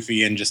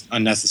goofy and just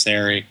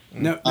unnecessary.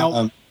 No,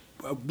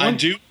 I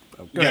do.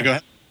 Go ahead. Go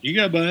ahead. You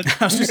go, bud.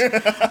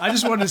 I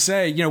just wanted to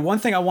say, one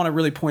thing I want to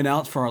really point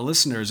out for our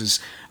listeners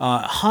is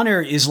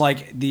Hunter is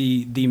like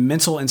the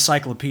mental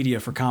encyclopedia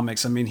for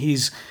comics. I mean,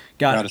 he's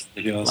got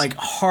like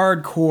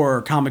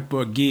hardcore comic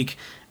book geek,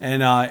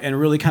 and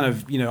really kind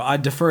of I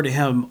defer to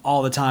him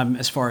all the time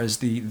as far as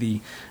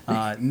the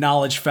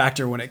knowledge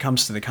factor when it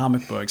comes to the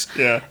comic books.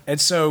 Yeah,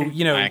 and so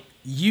the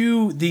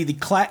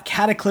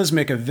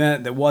cataclysmic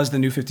event that was the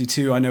New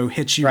 52, I know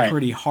hit you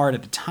pretty hard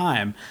at the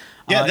time.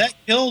 Yeah,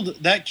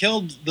 that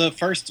killed the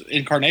first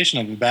incarnation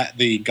of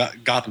the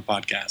Gotham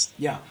podcast.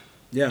 Yeah.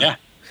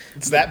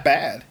 It's that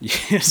bad.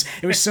 Yes,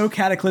 it was so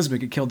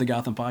cataclysmic it killed the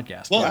Gotham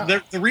podcast. Well,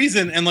 the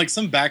reason, and like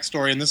some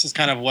backstory, and this is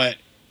kind of what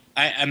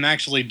I'm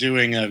actually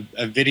doing a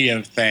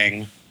video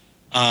thing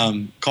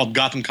called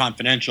Gotham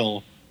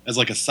Confidential as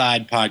like a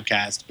side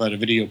podcast, but a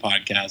video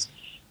podcast.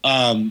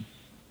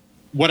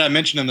 What I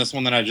mentioned in this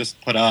one that I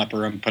just put up,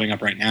 or I'm putting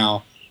up right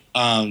now,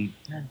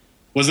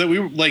 was that we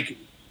were like.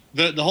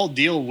 The whole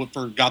deal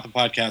for Gotham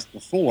Podcast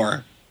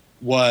before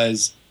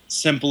was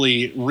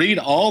simply read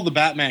all the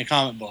Batman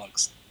comic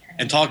books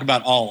and talk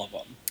about all of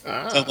them.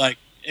 So like,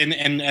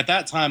 and at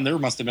that time there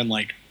must have been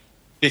like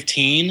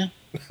 15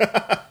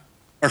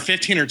 or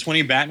 15 or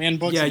 20 Batman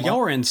books. Yeah, y'all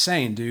were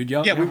insane, dude.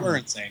 We were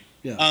insane.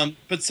 Yeah.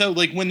 But so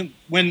like when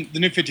the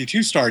New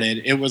 52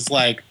 started, it was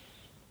like,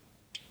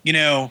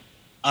 it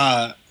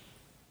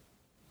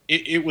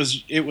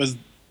was.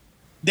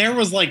 There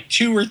was like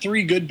 2 or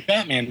 3 good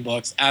Batman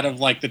books out of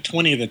like the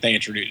 20 that they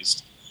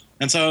introduced.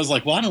 And so I was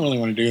like, well, I don't really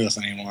want to do this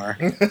anymore.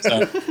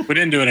 So we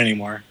didn't do it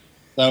anymore.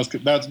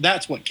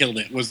 That's what killed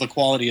it, was the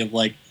quality of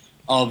like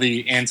all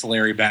the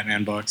ancillary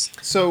Batman books.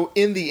 So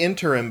in the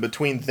interim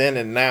between then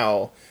and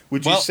now,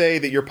 would you say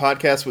that your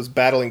podcast was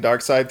battling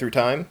Darkseid through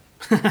time?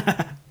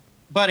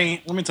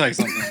 Buddy, let me tell you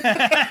something.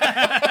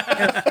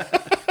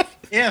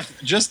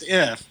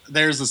 if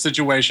there's a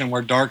situation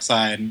where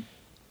Darkseid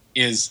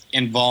is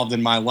involved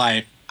in my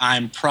life,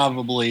 I'm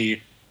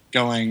probably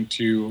going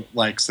to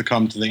like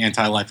succumb to the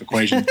anti-life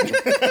equation.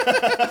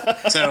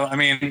 So, I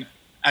mean,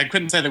 I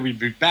couldn't say that we'd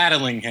be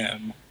battling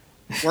him.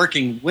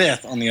 Working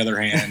with, on the other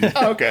hand.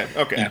 Okay.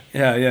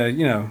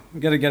 Yeah. We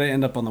gotta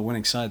end up on the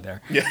winning side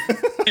there. Yeah.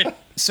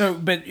 So,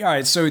 but all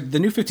right. So the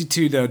New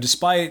 52, though,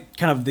 despite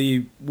kind of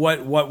the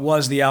what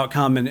was the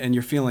outcome and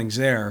your feelings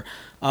there,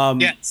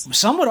 yes.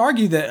 Some would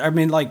argue that, I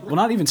mean, like, well,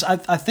 not even.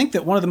 I think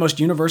that one of the most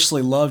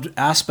universally loved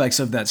aspects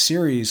of that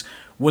series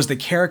was the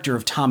character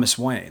of Thomas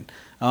Wayne.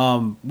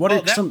 What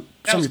are some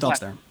of your thoughts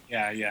there?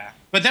 Yeah.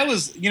 But that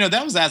was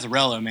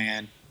Azzarello,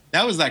 man.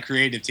 That was that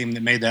creative team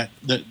that made that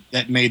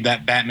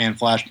Batman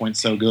Flashpoint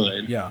so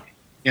good. Yeah.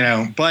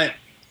 But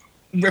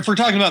if we're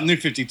talking about New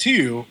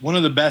 52, one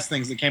of the best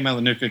things that came out of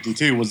the New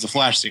 52 was the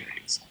Flash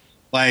series.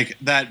 Like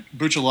that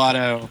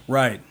Buccellato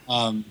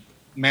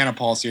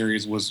Manipal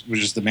series was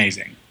just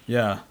amazing.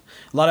 Yeah.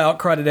 A lot of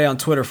outcry today on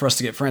Twitter for us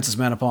to get Francis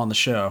Manipal on the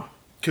show.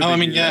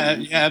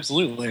 Yeah,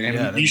 absolutely.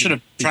 You should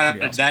have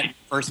tried that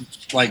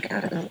first, like,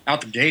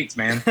 out the gates,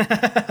 man.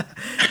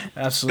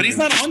 Absolutely. But he's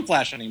not on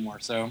Flash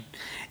anymore, so.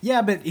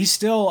 Yeah, but he's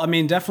still, I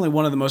mean, definitely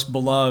one of the most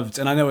beloved,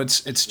 and I know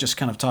it's just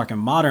kind of talking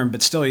modern,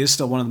 but still, he is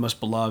still one of the most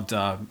beloved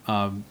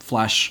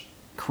Flash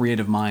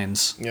creative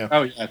minds. Yeah.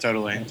 Oh, yeah,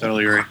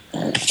 totally agree.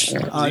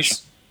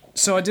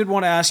 So I did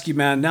want to ask you,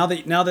 man. Now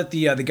that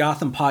the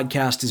Gotham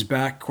podcast is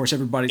back, of course,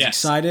 everybody's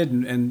excited,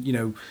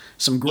 and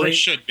some great. Well, it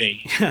should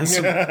be.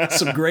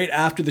 some great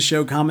after the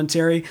show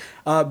commentary.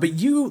 But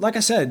you, like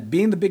I said,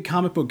 being the big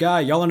comic book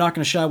guy, y'all are not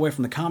going to shy away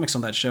from the comics on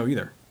that show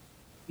either.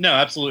 No,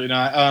 absolutely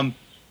not.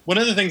 One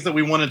of the things that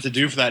we wanted to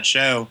do for that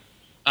show,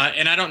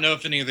 and I don't know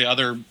if any of the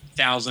other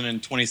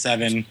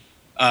 1,027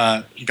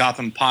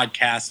 Gotham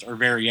podcast or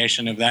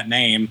variation of that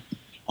name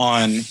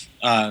on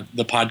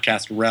the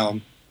podcast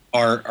realm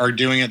are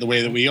doing it the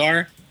way that we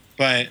are,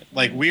 but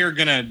like we are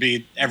gonna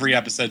be every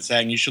episode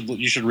saying you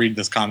should read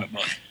this comic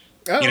book.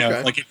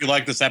 Okay. Like if you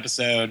like this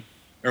episode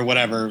or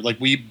whatever, like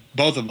we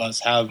both of us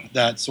have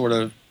that sort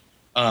of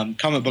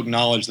comic book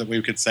knowledge that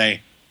we could say,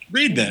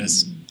 read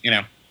this.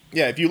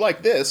 Yeah, if you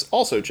like this,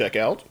 also check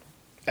out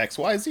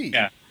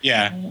XYZ.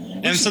 Yeah.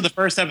 And so the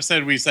first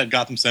episode we said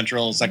Gotham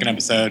Central, second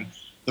episode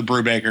the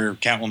Brubaker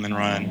Catwoman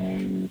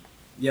run.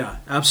 Yeah,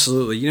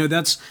 absolutely.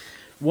 That's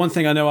one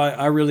thing I know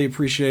I really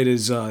appreciate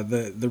is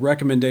the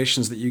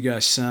recommendations that you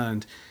guys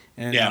send.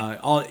 And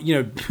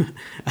I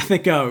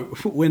think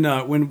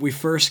when we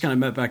first kind of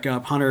met back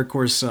up, Hunter, of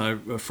course, a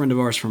friend of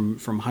ours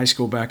from high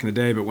school back in the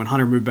day, but when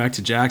Hunter moved back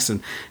to Jackson,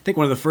 I think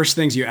one of the first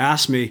things you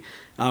asked me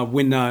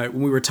when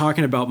we were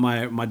talking about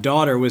my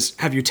daughter was,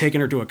 have you taken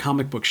her to a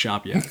comic book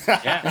shop yet?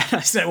 Yeah. I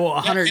said, well,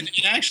 Hunter. And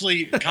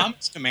actually,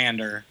 Comics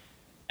Commander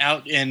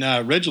out in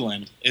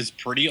Ridgeland is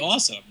pretty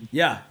awesome.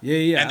 Yeah.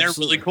 And they're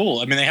really cool.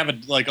 I mean, they have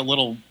a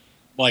little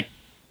like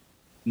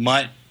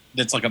mutt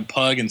that's like a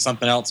pug and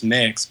something else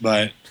mix,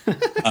 but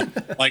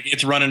like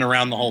it's running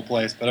around the whole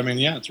place. But I mean,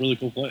 yeah, it's a really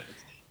cool place.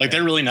 Like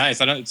they're really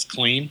nice. It's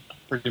clean.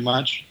 pretty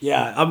much.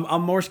 Yeah,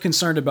 I'm more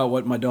concerned about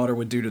what my daughter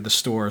would do to the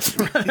store.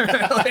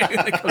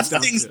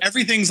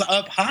 Everything's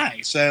up high,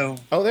 so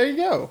Oh, there you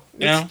go.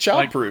 It's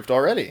child-proofed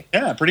already.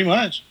 yeah, pretty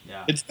much.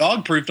 Yeah. It's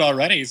dog-proofed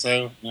already,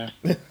 so yeah.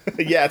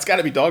 Yeah, it's got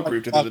to be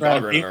dog-proofed if there's a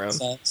dog running around.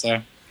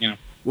 So you know.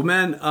 Well,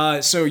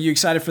 man, so you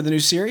excited for the new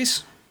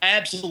series?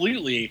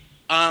 Absolutely.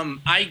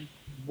 I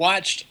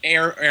watched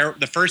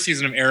the first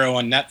season of Arrow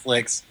on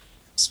Netflix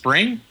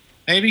spring,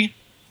 maybe.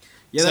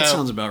 Yeah, that So-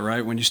 sounds about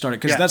right when you started.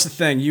 Because Yeah. that's the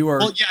thing. You are.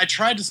 Well, yeah, I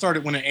tried to start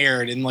it when it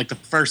aired, and like the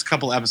first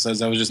couple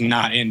episodes, I was just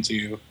not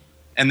into,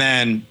 and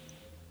then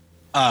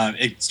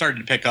it started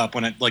to pick up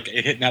when it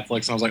hit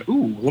Netflix, and I was like,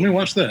 "Ooh, let me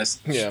watch this."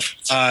 Yeah.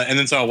 And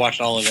then so I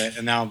watched all of it,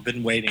 and now I've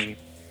been waiting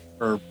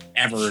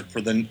forever for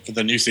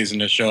the new season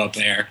to show up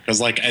there because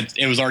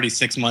it was already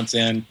 6 months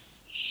in,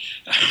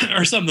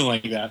 or something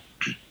like that,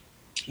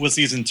 with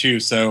season 2.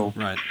 So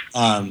Right.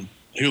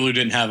 Hulu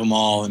didn't have them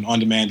all, and On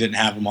Demand didn't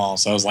have them all.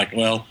 So I was like,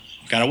 well,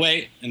 gotta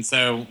wait. And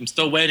so I'm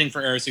still waiting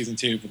for Arrow season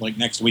 2 for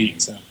next week.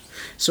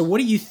 So what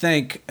do you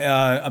think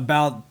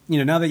about,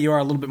 now that you are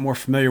a little bit more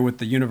familiar with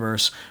the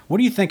universe, what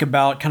do you think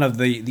about kind of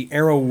the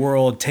Arrow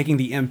world taking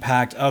the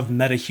impact of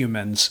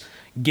metahumans,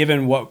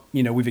 given what,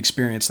 we've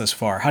experienced thus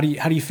far? How do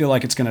you feel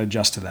like it's going to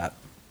adjust to that?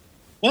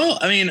 Well,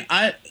 I mean,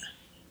 I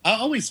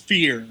always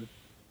fear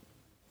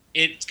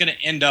it's going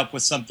to end up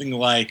with something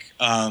like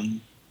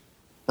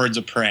Birds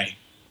of Prey.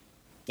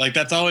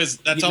 That's always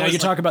You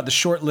talk about the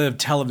short-lived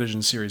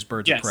television series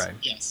Birds of Prey.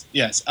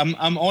 Yes.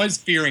 I'm always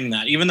fearing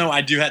that, even though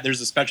I do have.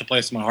 There's a special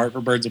place in my heart for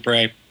Birds of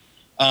Prey.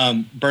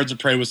 Birds of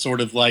Prey was sort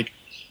of like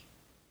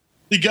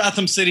the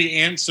Gotham City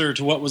answer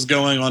to what was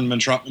going on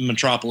in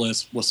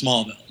Metropolis with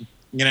Smallville.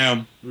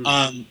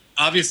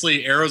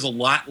 Obviously, Arrow's a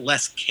lot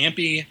less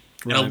campy,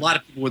 and a lot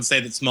of people would say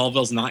that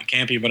Smallville's not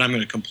campy, but I'm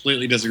going to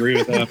completely disagree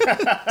with them.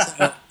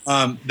 So,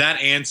 that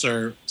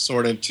answer,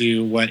 sort of,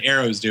 to what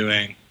Arrow's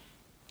doing.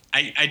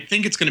 I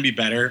think it's going to be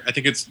better. I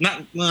think it's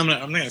not. Well, I'm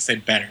not going to say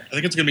better. I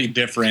think it's going to be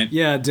different.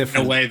 Yeah,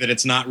 different in a way that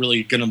it's not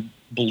really going to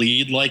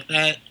bleed like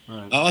that.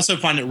 Right. I also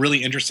find it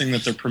really interesting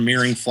that they're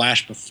premiering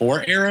Flash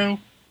before Arrow,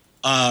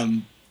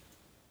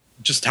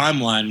 just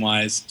timeline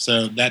wise.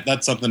 So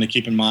that's something to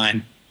keep in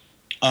mind.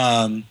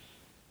 But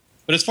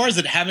as far as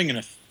it having an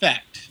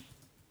effect,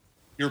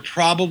 you're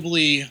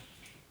probably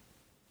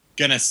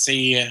going to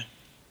see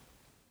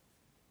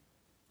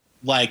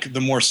the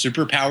more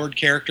superpowered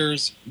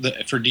characters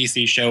for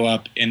DC show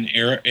up in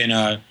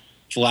a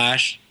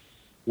Flash,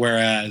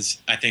 whereas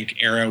I think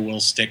Arrow will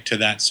stick to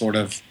that sort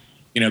of,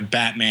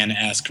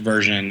 Batman-esque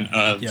version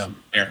of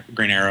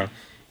Green Arrow.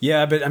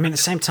 Yeah, but I mean, at the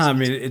same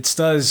time, it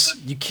does.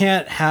 You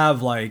can't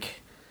have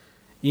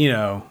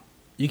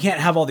you can't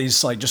have all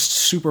these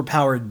just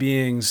superpowered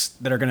beings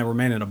that are going to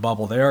remain in a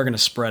bubble. They are going to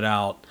spread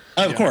out.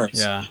 Of course.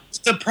 Yeah.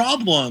 The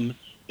problem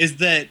is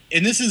that,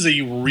 and this is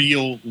a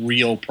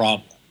real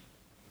problem.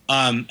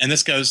 And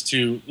this goes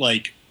to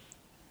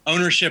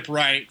ownership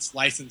rights,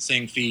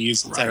 licensing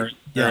fees, etc.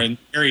 Yeah.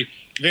 Very,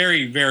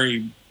 very,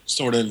 very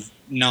sort of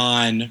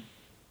non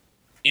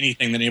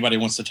anything that anybody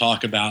wants to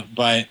talk about.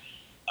 But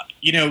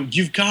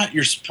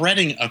you're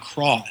spreading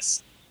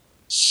across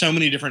so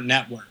many different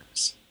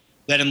networks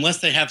that unless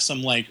they have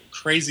some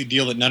crazy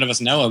deal that none of us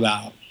know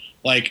about,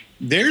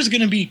 there's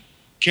going to be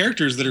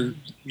characters that are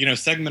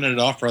segmented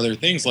off for other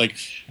things. One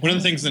of the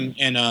things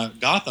in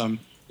Gotham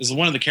is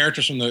one of the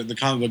characters from the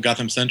comic book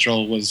Gotham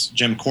Central was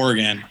Jim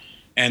Corrigan,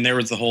 and there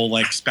was the whole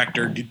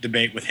Spectre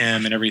debate with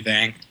him and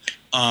everything.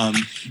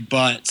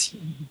 But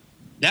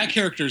that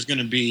character is going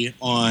to be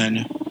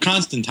on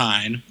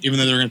Constantine, even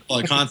though they're going to call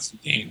it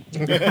Constantine.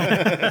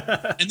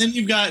 And then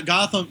you've got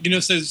Gotham.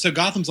 So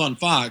Gotham's on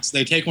Fox.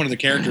 They take one of the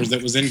characters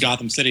that was in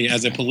Gotham City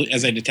as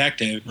a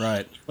detective,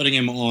 right? Putting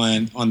him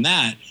on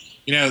that.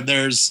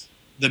 There's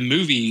the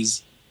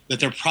movies that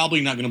they're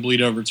probably not going to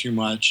bleed over too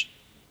much.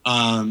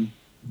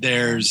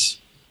 There's,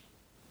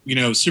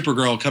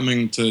 Supergirl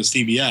coming to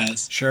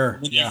CBS.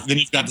 Sure. Then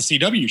you've got the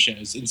CW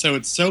shows. And so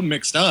it's so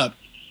mixed up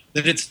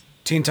that it's...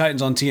 Teen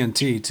Titans on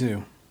TNT,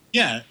 too.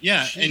 Yeah.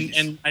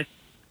 And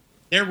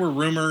there were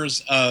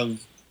rumors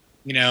of,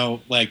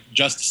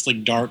 Justice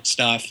League Dark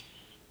stuff.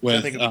 With,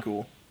 I think it'd be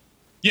cool.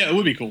 Yeah, it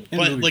would be cool.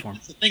 But,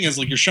 the thing is,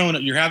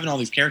 you're having all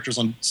these characters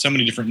on so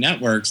many different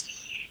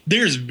networks.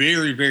 There's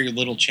very, very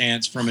little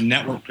chance from a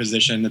network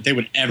position that they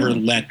would ever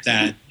let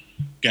that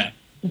go.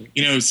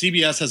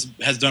 CBS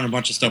has done a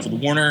bunch of stuff with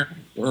Warner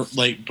or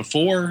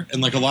before,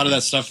 and a lot of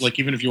that stuff,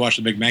 even if you watch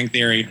The Big Bang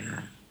Theory,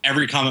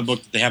 every comic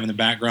book that they have in the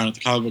background at the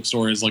comic book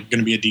store is going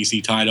to be a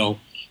DC title.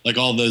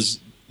 All those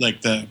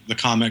the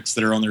comics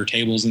that are on their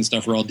tables and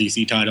stuff are all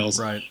DC titles,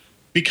 right?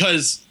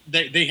 Because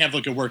they have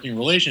a working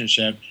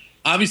relationship.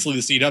 Obviously, the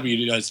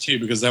CW does too,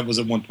 because that was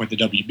at one point the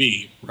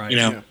WB, right?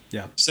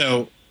 Yeah.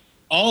 So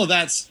all of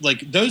that's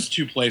those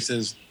two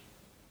places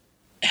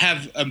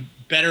have a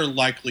better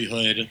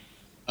likelihood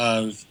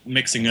of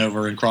mixing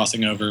over and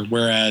crossing over,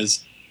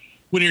 whereas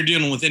when you're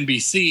dealing with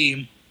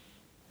NBC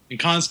and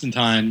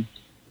Constantine,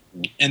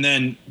 and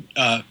then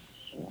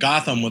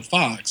Gotham with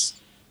Fox,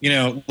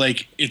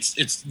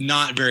 it's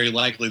not very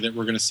likely that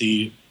we're going to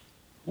see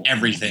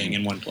everything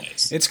in one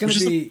place. It's going to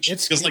be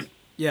it's because like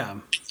yeah.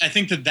 I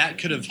think that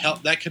could have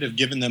helped. That could have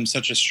given them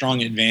such a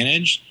strong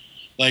advantage.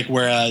 Like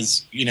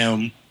whereas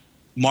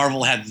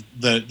Marvel had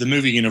the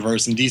movie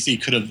universe and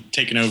DC could have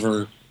taken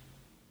over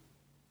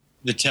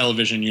the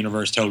television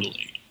universe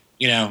totally.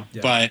 Yeah.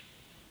 But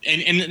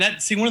and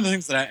that one of the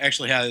things that I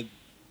actually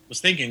was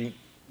thinking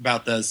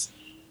about this.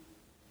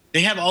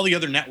 They have all the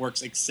other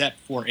networks except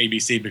for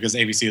ABC because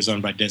ABC is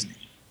owned by Disney.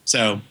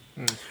 So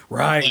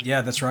right, like,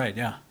 yeah, that's right,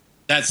 yeah.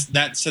 That's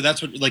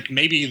what like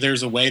maybe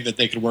there's a way that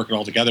they could work it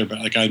all together, but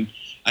like I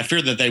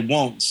fear that they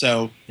won't.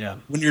 So yeah,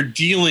 when you're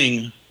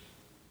dealing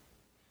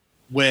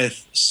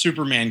with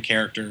Superman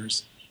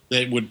characters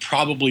that would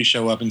probably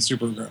show up in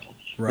Supergirl,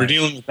 we're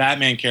dealing with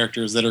Batman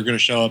characters that are going to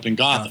show up in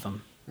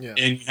Gotham. Yeah.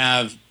 And you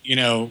have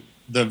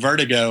the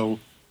Vertigo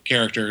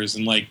characters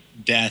and like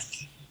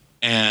Death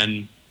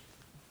and.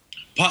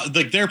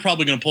 Like they're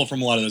probably going to pull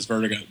from a lot of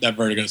that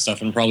Vertigo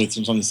stuff, and probably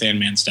some of the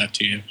Sandman stuff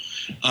too.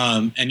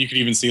 And you could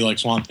even see like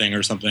Swamp Thing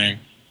or something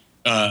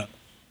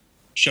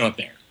show up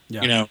there.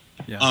 Yeah.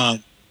 Yeah.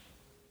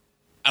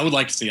 I would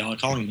like to see Alec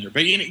Holland there,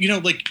 but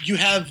like you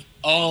have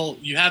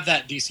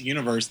that DC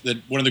universe. That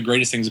one of the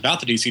greatest things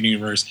about the DC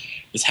universe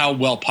is how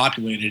well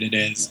populated it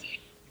is,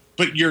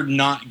 but you're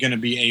not going to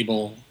be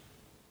able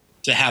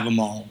to have them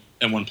all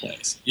in one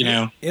place,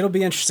 It'll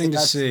be interesting to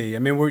see. I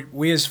mean,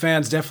 we as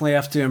fans definitely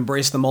have to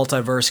embrace the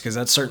multiverse because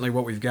that's certainly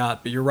what we've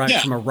got. But you're right,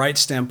 from a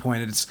rights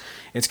standpoint,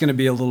 it's going to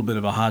be a little bit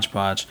of a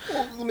hodgepodge.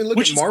 Well, I mean, look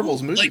at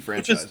Marvel's movie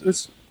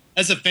franchises.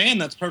 As a fan,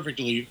 that's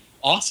perfectly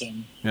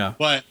awesome. Yeah.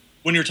 But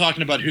when you're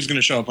talking about who's going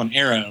to show up on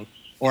Arrow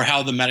or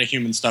how the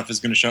metahuman stuff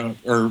is going to show up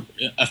or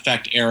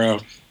affect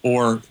Arrow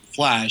or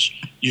Flash,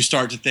 you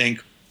start to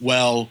think,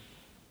 well,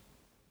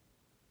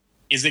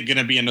 is it going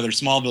to be another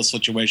Smallville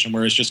situation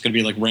where it's just going to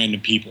be like random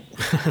people?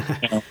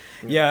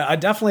 Yeah, I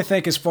definitely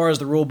think as far as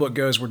the rule book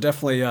goes, we're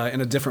definitely in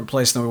a different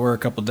place than we were a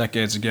couple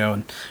decades ago.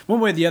 And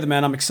one way or the other,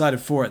 man, I'm excited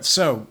for it.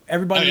 So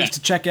everybody needs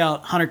to check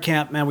out Hunter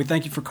Camp, man. We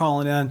thank you for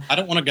calling in. I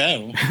don't want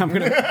to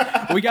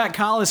go. We got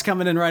Collis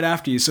coming in right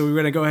after you, so we're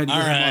going to go ahead and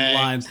get him on the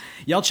line.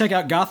 Y'all check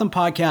out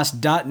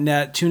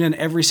GothamPodcast.net. Tune in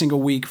every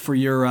single week for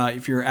your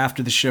if you're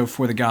after the show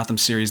for the Gotham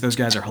series. Those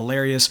guys are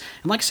hilarious.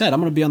 And like I said, I'm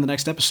going to be on the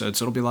next episode,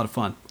 so it'll be a lot of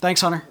fun.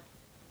 Thanks, Hunter.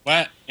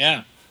 What?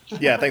 Yeah.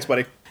 Yeah, thanks,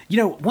 buddy.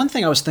 One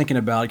thing I was thinking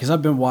about, because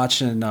I've been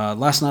watching,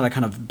 last night I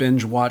kind of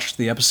binge watched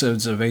the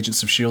episodes of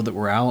Agents of S.H.I.E.L.D. that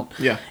were out.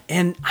 Yeah.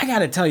 And I got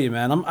to tell you,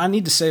 man, I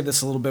need to save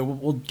this a little bit.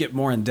 We'll get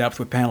more in depth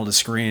with Panel to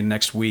Screen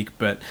next week.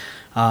 But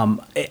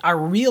I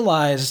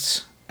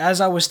realized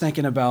as I was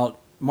thinking about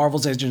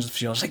Marvel's Agents of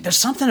S.H.I.E.L.D., I was like, there's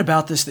something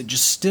about this that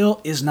just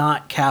still is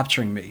not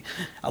capturing me.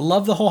 I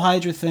love the whole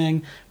Hydra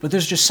thing, but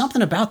there's just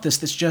something about this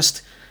that's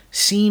just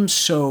seems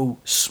so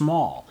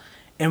small.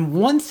 And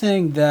one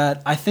thing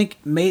that I think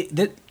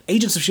that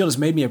Agents of S.H.I.E.L.D. has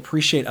made me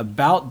appreciate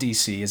about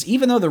DC is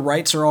even though the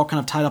rights are all kind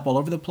of tied up all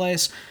over the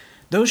place,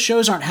 those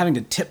shows aren't having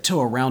to tiptoe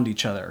around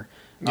each other.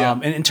 Yeah.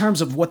 And in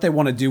terms of what they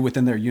want to do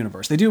within their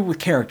universe. They do it with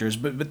characters,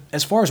 but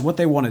as far as what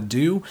they want to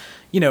do,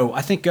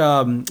 I think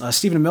Stephen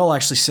Amell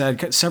actually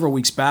said several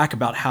weeks back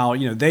about how,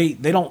 they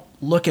don't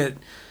look at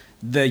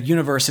the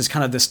universe as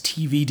kind of this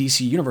TV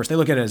DC universe. They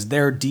look at it as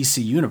their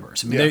DC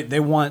universe. I mean, they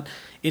want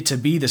it to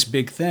be this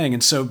big thing.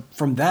 And so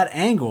from that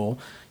angle,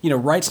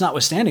 rights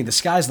notwithstanding, the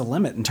sky's the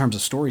limit in terms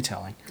of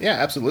storytelling. Yeah,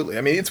 absolutely.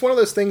 I mean, it's one of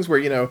those things where,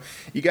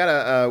 you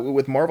gotta,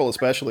 with Marvel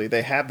especially,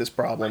 they have this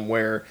problem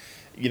where,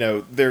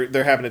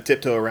 they're having to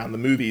tiptoe around the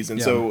movies.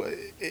 And so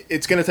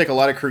it's going to take a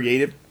lot of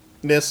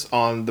creativeness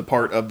on the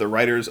part of the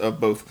writers of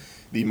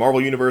both the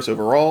Marvel Universe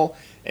overall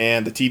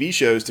and the TV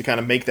shows to kind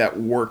of make that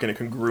work in a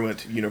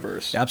congruent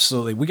universe.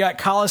 Absolutely. We got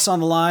Collis on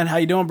the line. How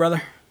you doing,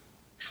 brother?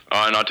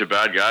 Not too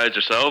bad, guys.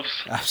 Yourselves?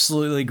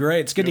 Absolutely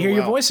great. It's good to hear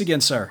your voice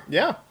again, sir.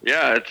 Yeah.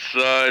 Yeah,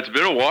 it's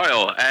been a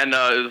while. And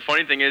the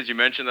funny thing is, you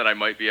mentioned that I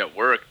might be at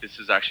work.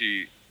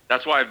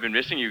 That's why I've been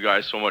missing you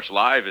guys so much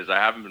live, is I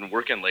haven't been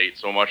working late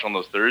so much on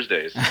those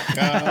Thursdays.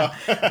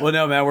 Well,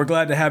 no, man, we're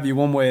glad to have you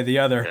one way or the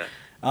other. Yeah.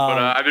 But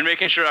I've been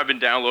making sure I've been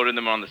downloading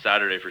them on the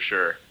Saturday for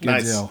sure.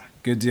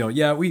 Good deal.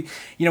 Yeah, we,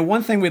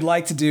 one thing we'd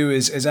like to do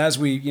is as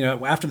we,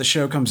 after the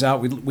show comes out,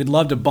 we'd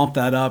love to bump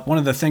that up. One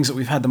of the things that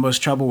we've had the most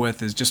trouble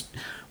with is just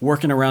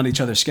working around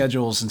each other's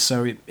schedules. And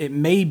so it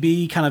may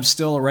be kind of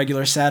still a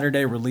regular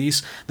Saturday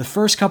release. The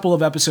first couple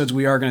of episodes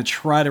we are going to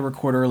try to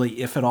record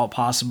early if at all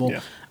possible.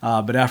 Yeah.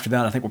 But after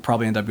that, I think we'll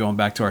probably end up going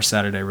back to our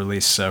Saturday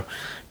release. So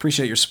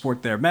appreciate your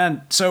support there,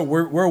 man. So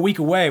we're a week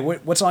away.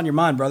 What's on your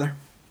mind, brother?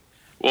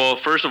 Well,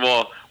 first of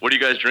all, what are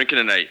you guys drinking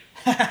tonight?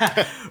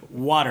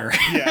 Water.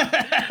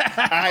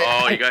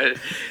 Yeah. You guys.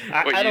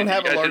 I don't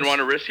have a large... didn't want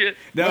to risk it.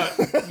 No,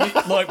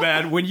 look,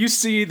 man. When you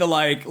see the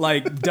like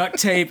duct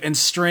tape and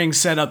string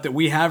setup that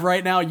we have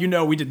right now,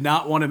 we did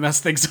not want to mess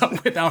things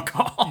up with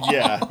alcohol.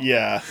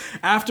 Yeah.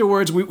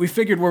 Afterwards, we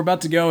figured we're about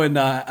to go and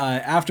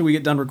after we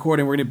get done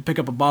recording, we're going to pick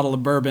up a bottle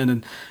of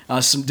bourbon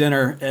and some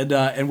dinner,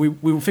 and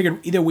we figured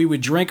either we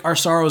would drink our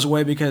sorrows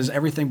away because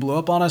everything blew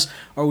up on us,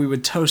 or we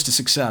would toast to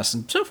success.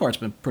 And so far, it's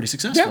been pretty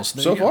successful. Yeah,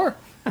 so far.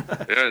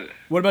 Yeah.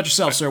 What about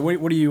yourself, sir?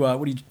 What are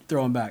you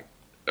throwing back?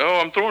 Oh,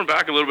 I'm throwing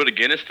back a little bit of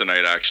Guinness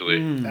tonight,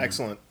 actually.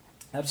 Excellent.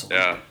 Absolutely.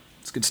 Yeah.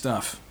 It's good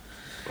stuff.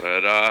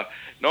 But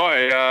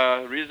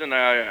no, reason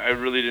I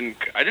really didn't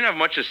have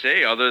much to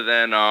say other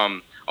than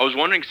I was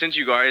wondering, since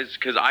you guys,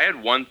 because I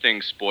had one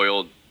thing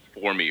spoiled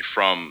for me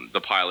from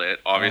the pilot.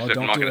 Obviously,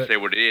 I'm not going to say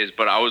what it is,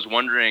 but I was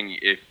wondering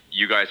if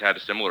you guys had a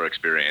similar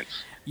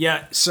experience.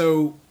 Yeah,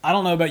 so I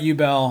don't know about you,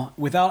 Bell.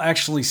 Without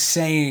actually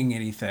saying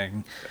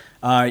anything,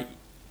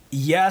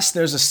 yes,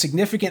 there's a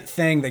significant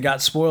thing that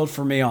got spoiled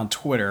for me on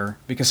Twitter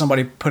because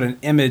somebody put an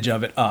image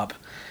of it up.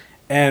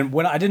 And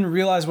when I didn't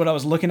realize what I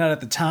was looking at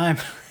the time,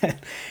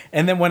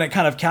 and then when it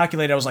kind of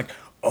calculated, I was like,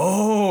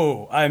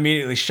 "Oh!" I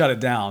immediately shut it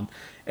down,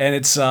 and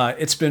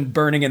it's been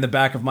burning in the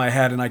back of my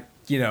head. And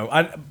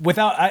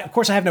of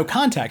course, I have no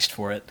context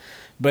for it,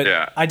 but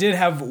Yeah. I did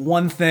have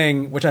one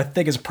thing, which I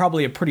think is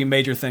probably a pretty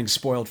major thing,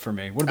 spoiled for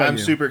me. What about I'm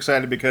you? super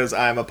excited because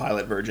I'm a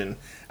pilot virgin.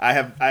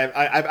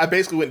 I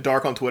basically went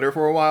dark on Twitter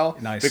for a while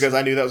because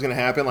I knew that was going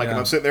to happen. Like if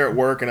I'm sitting there at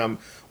work and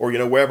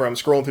wherever I'm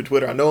scrolling through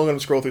Twitter, I know I'm going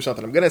to scroll through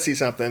something. I'm going to see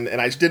something,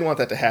 and I just didn't want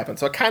that to happen.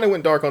 So I kind of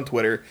went dark on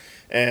Twitter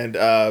and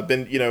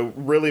been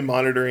really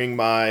monitoring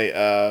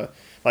my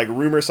like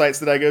rumor sites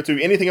that I go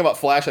to. Anything about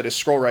Flash, I just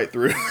scroll right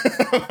through.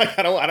 Like,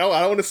 I don't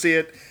want to see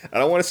it. I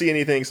don't want to see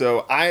anything.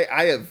 So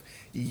I have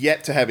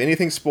yet to have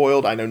anything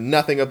spoiled. I know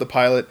nothing of the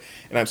pilot,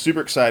 and I'm super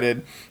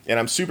excited, and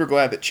I'm super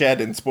glad that Chad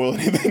didn't spoil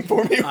anything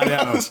for me when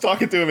I was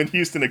talking to him in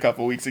Houston a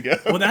couple weeks ago.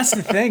 Well, that's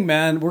the thing,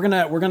 man. We're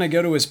gonna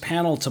go to his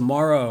panel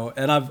tomorrow,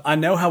 and I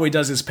know how he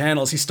does his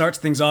panels. He starts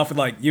things off with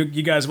like, "You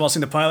guys have all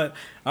seen the pilot?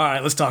 All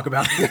right, let's talk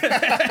about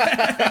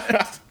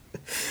it."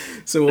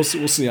 So we'll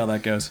see how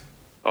that goes.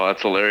 Oh,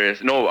 that's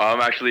hilarious. No,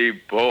 actually,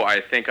 Bo,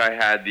 I think I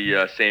had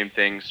the same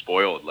thing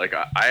spoiled. Like,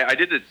 I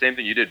did the same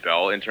thing you did,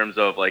 Bell, in terms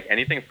of, like,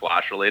 anything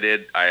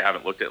Flash-related. I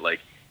haven't looked at, like,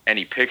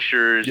 any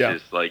pictures,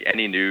 just, like,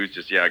 any news,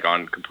 just,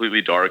 gone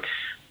completely dark.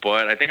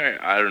 But I think,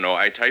 I don't know,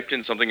 I typed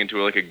in something into,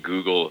 like, a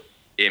Google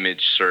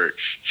image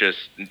search,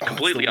 just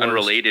completely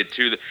unrelated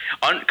to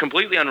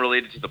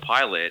the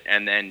pilot.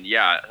 And then,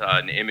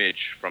 an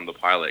image from the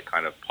pilot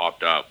kind of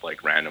popped up,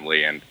 like,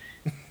 randomly,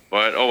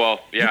 But, oh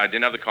well, I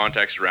didn't have the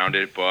context around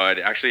it, but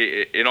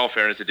actually, in all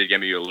fairness, it did get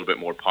me a little bit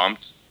more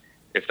pumped,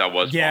 if that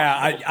was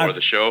possible for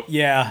the show.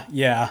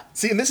 Yeah.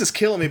 See, and this is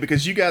killing me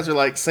because you guys are,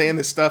 like, saying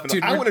this stuff,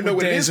 and I want to know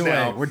what it is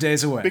now. We're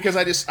days away. Because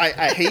I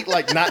hate,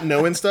 like, not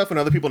knowing stuff when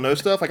other people know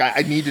stuff. Like,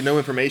 I need to know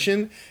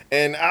information,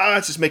 and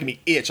it's just making me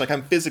itch. Like,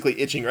 I'm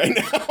physically itching right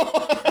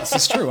now. This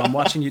is true. I'm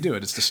watching you do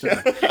it. It's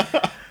disturbing.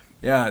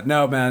 Yeah,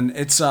 no, man,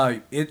 it's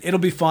it'll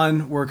be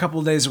fun. We're a couple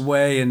of days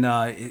away, and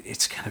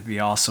it's gonna be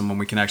awesome when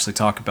we can actually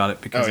talk about it.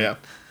 Because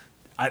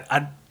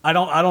I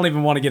don't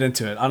even want to get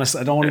into it.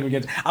 Honestly, I don't want to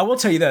even get. I will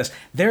tell you this: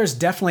 there's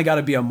definitely got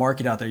to be a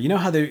market out there. You know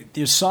how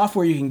there's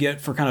software you can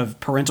get for kind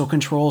of parental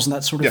controls and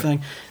that sort of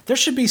thing. There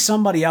should be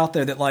somebody out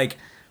there that like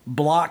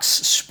blocks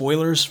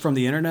spoilers from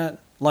the internet.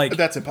 Like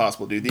that's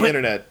impossible, dude. The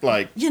internet,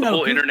 like the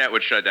whole internet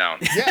would shut down.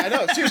 Yeah, I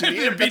know.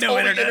 Seriously, that's all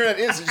the internet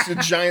is. It's just a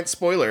giant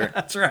spoiler.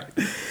 That's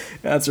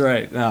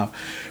right. No,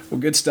 well,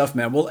 good stuff,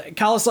 man. Well,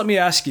 Collis, let me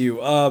ask you,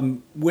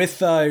 with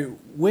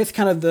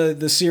kind of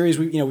the series,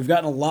 we've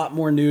gotten a lot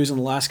more news in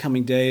the last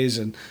coming days,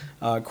 and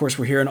of course,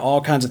 we're hearing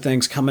all kinds of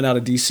things coming out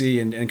of DC,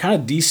 and kind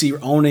of DC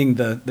owning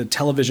the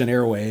television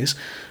airways.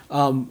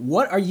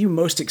 What are you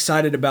most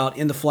excited about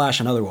in the Flash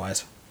and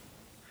otherwise?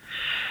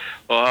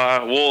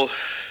 Well,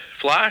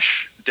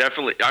 Flash.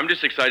 Definitely. I'm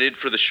just excited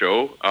for the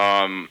show.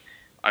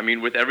 I mean,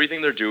 with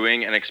everything they're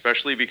doing, and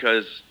especially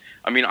because,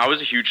 I mean, I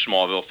was a huge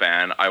Smallville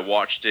fan. I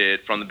watched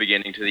it from the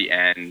beginning to the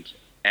end,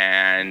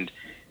 and,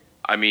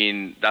 I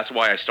mean, that's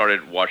why I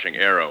started watching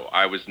Arrow.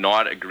 I was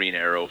not a Green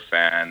Arrow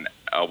fan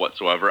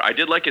whatsoever. I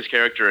did like his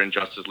character in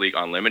Justice League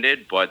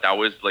Unlimited, but that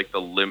was like the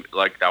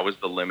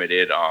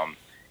limited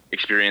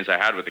experience I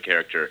had with the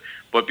character.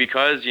 But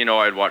because,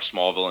 I'd watched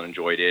Smallville and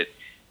enjoyed it,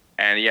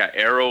 and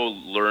Arrow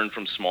learned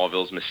from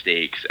Smallville's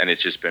mistakes, and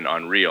it's just been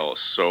unreal.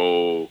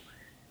 So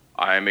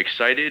I'm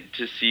excited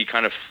to see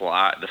kind of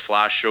the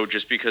Flash show,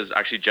 just because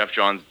actually Jeff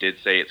Johns did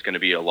say it's going to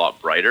be a lot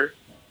brighter.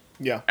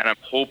 Yeah. And I'm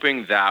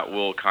hoping that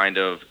will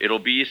it'll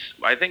be,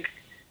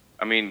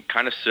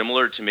 kind of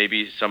similar to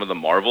maybe some of the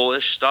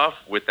Marvel-ish stuff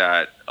with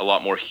that a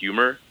lot more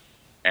humor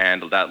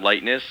and that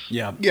lightness.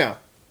 Yeah. Yeah.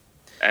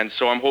 And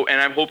so I'm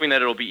hoping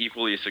that it'll be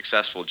equally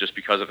successful just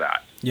because of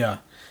that. Yeah.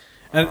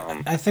 And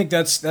I think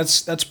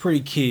that's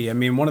pretty key. I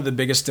mean, one of the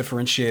biggest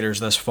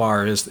differentiators thus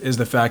far is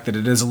the fact that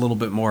it is a little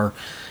bit more,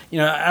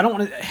 I don't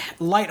want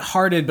to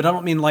lighthearted, but I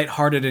don't mean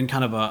lighthearted in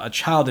kind of a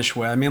childish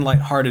way. I mean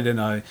lighthearted in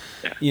a,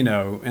 in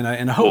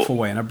a hopeful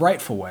way, in a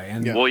brightful way.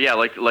 And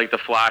like the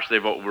Flash,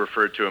 they've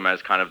referred to him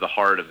as kind of the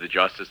heart of the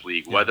Justice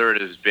League. Yeah. Whether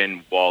it has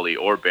been Wally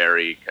or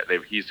Barry,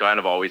 he's kind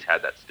of always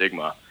had that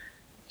stigma.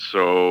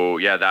 So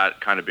that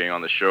kind of being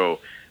on the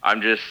show,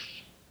 I'm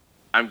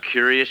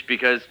curious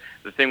because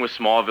the thing with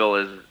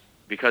Smallville is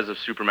because of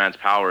Superman's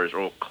powers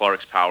or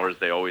Clark's powers,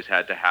 they always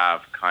had to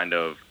have kind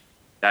of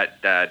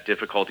that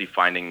difficulty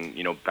finding,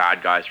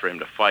 bad guys for him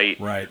to fight.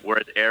 Right.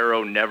 Whereas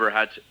Arrow never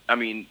had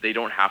to, they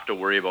don't have to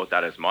worry about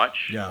that as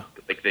much. Yeah.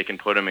 Like they can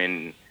put him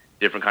in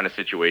different kind of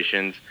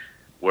situations.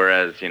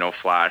 Whereas,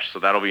 Flash, so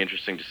that'll be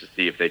interesting just to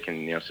see if they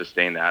can,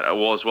 sustain that.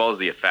 Well, as well as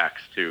the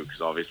effects too, because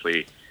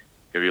obviously it's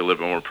gonna be a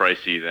little bit more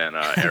pricey than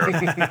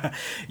Arrow.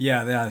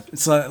 Yeah.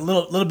 It's a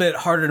little bit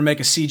harder to make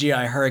a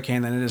CGI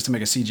Hurricane than it is to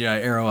make a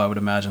CGI Arrow, I would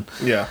imagine.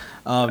 Yeah.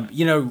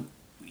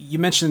 You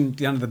mentioned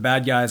the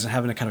bad guys and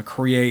having to kind of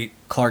create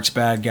Clark's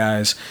bad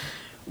guys.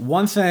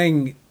 One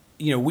thing,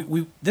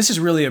 this is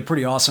really a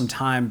pretty awesome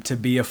time to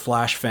be a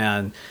Flash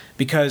fan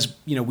because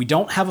we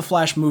don't have a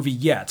Flash movie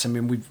yet. I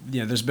mean,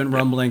 there's been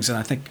rumblings, and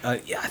I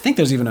think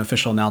there's even an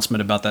official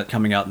announcement about that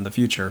coming out in the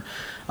future.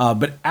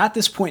 But at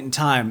this point in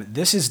time,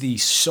 this is the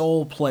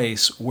sole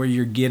place where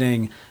you're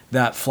getting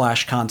that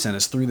Flash content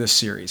is through this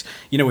series.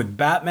 With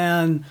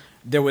Batman,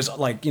 there was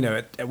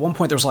at one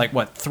point there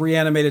was 3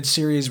 animated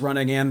series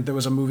running, and there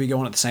was a movie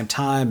going at the same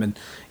time, and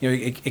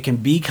it can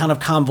be kind of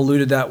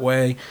convoluted that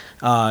way,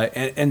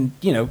 and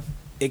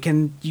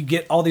you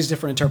get all these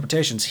different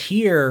interpretations.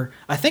 Here,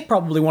 I think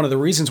probably one of the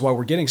reasons why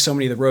we're getting so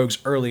many of the Rogues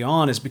early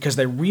on is because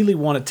they really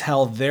want to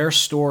tell their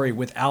story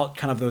without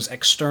kind of those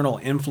external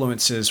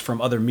influences from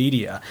other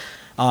media.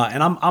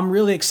 And I'm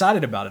really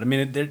excited about it. I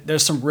mean,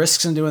 there's some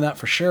risks in doing that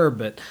for sure,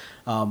 but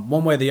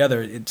one way or the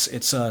other,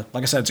 it's like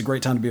I said, it's a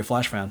great time to be a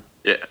Flash fan.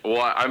 Yeah,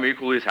 well, I'm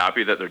equally as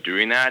happy that they're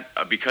doing that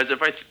because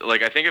I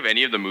think if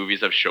any of the movies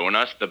have shown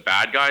us, the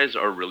bad guys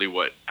are really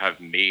what have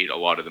made a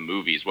lot of the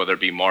movies, whether it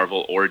be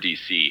Marvel or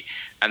DC.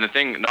 And the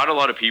thing, not a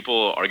lot of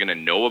people are going to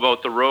know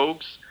about the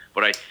Rogues,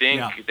 but I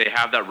think they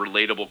have that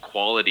relatable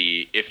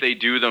quality if they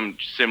do them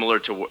similar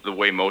to the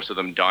way most of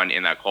them done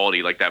in that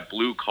quality, like that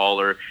blue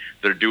collar.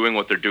 They're doing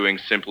what they're doing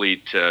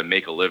simply to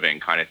make a living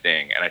kind of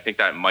thing. And I think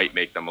that might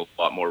make them a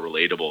lot more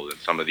relatable than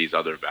some of these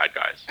other bad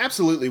guys.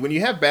 Absolutely. When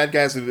you have bad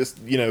guys of this,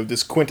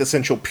 this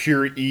quintessential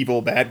pure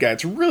evil bad guy,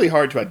 it's really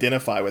hard to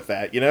identify with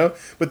that,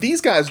 But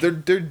these guys, they're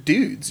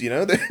dudes,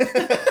 they're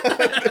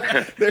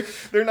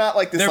not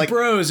like this. They're like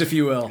bros, if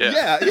you will.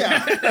 Yeah.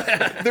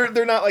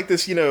 they're not like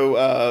this,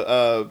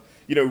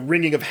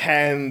 wringing of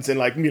hands and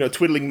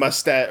twiddling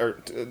mustache,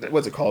 or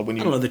what's it called when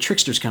you? I don't know. The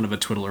Trickster's kind of a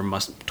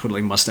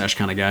twiddling mustache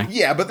kind of guy.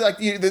 Yeah, but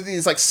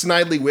these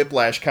Snidely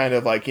Whiplash kind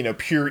of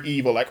pure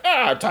evil,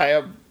 tie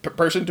a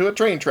person to a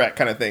train track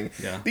kind of thing.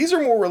 Yeah. These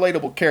are more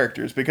relatable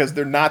characters because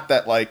they're not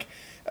that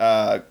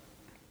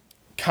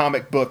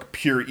comic book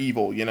pure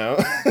evil,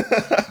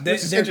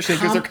 This is interesting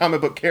because they're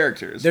comic book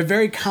characters. They're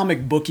very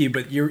comic booky,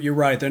 but you're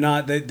right. They're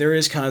not. There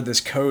is kind of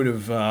this code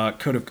of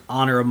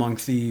honor among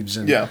thieves,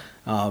 and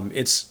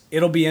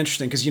it'll be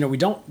interesting because we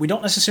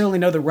don't necessarily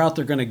know the route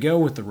they're going to go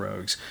with the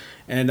Rogues,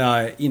 and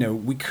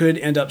we could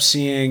end up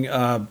seeing,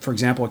 for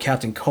example, a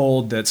Captain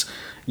Cold that's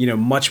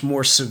much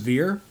more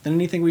severe than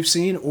anything we've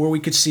seen, or we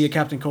could see a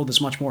Captain Cold that's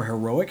much more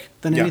heroic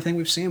than anything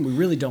we've seen. We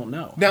really don't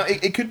know. Now,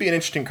 it could be an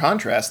interesting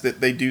contrast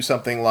that they do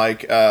something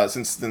like,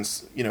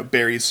 since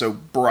Barry's so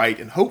bright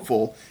and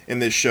hopeful in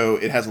this show,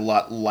 it has a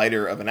lot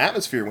lighter of an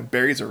atmosphere when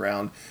Barry's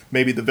around.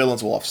 Maybe the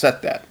villains will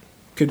offset that.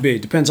 Could be.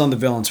 Depends on the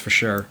villains for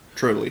sure.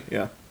 Truly,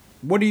 yeah.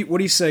 What do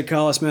you say,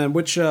 Collis, man?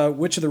 Which of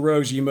the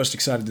Rogues are you most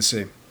excited to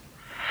see?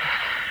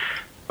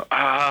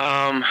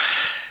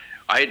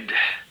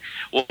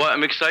 Well,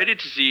 I'm excited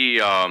to see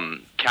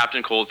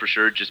Captain Cold for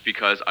sure, just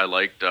because I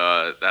liked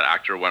that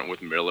actor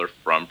Wentworth Miller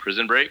from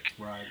Prison Break.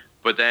 Right.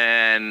 But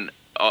then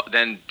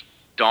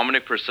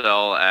Dominic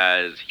Purcell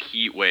as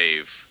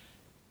Heatwave,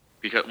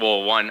 because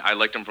I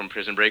liked him from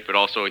Prison Break, but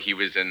also he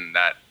was in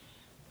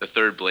the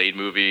third Blade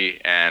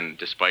movie, and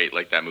despite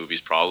that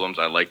movie's problems,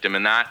 I liked him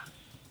in that.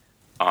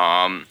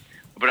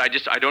 But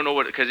I don't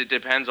know because it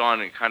depends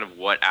on kind of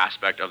what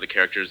aspect of the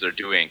characters they're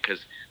doing.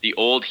 Because the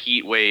old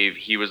Heatwave,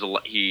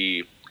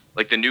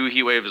 the new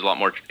Heatwave is a lot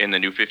more, in the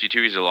new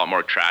 52, he's a lot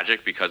more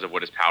tragic because of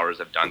what his powers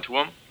have done to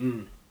him.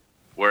 Mm.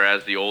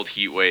 Whereas the old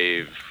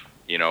Heatwave,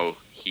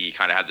 he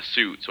kind of had the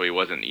suit, so he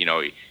wasn't,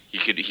 he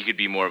could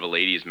be more of a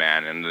ladies'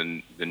 man, and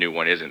then the new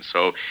one isn't.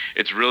 So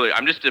it's really,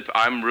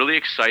 I'm really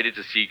excited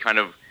to see kind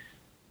of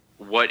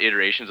what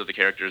iterations of the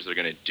characters they're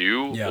going to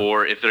do,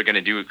 or if they're going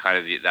to do kind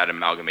of that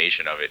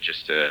amalgamation of it,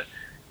 just to,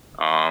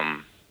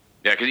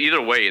 because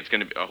either way, it's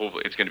going to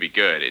hopefully it's going to be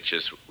good. It's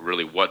just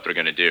really what they're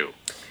going to do.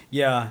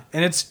 Yeah,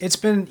 and it's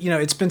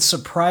been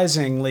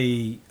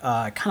surprisingly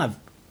kind of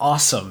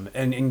awesome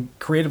and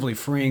creatively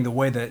freeing the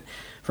way that,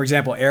 for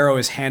example, Arrow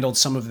has handled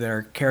some of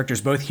their characters,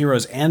 both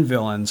heroes and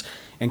villains,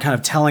 and kind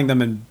of telling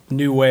them in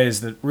new ways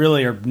that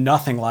really are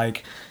nothing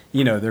like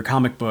their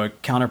comic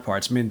book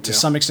counterparts. I mean, to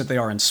some extent they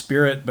are in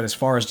spirit, but as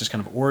far as just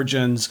kind of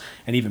origins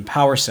and even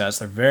power sets,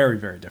 they're very,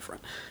 very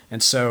different.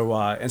 And so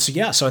I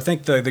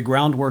think the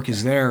groundwork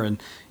is there,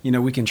 and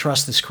we can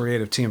trust this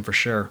creative team for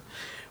sure.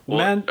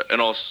 Well,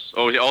 and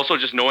also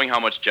just knowing how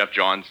much Jeff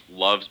Johns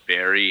loves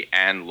Barry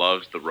and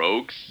loves the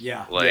Rogues.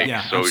 Yeah, so,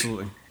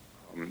 absolutely.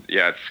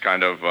 It's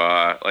kind of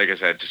like I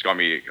said, just got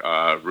me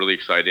really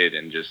excited,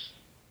 and just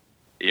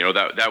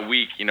that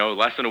week,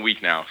 less than a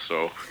week now,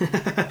 so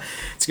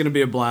it's gonna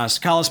be a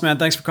blast. Collis, man,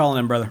 thanks for calling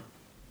in, brother.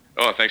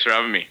 Oh, thanks for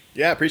having me.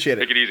 Yeah, appreciate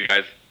it. Take it easy,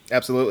 guys.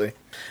 Absolutely.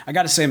 I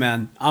got to say,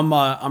 man,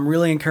 I'm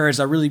really encouraged.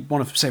 I really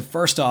want to say,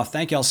 first off,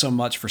 thank y'all so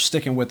much for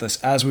sticking with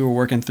us as we were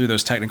working through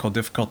those technical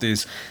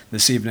difficulties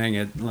this evening.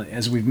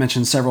 As we've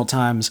mentioned several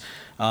times,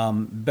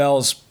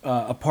 Bell's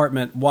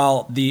apartment,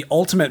 while the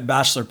ultimate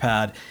bachelor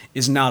pad,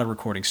 is not a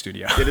recording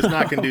studio. It is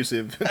not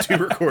conducive to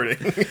recording.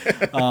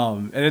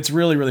 And it's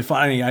really, really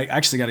fun. I mean, I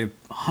actually got to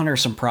Hunter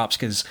some props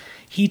because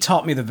he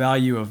taught me the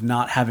value of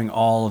not having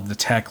all of the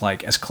tech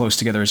like as close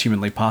together as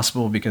humanly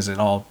possible, because it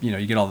all,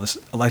 you get all this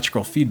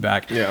electrical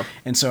feedback. Yeah.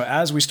 And so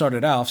as we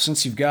started out,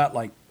 since you've got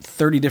like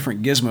 30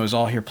 different gizmos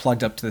all here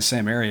plugged up to the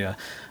same area,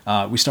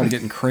 we started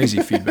getting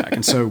crazy feedback.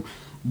 And so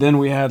then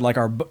we had like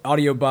our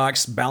audio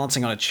box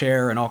balancing on a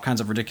chair and all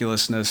kinds of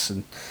ridiculousness.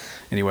 And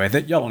anyway,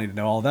 that y'all don't need to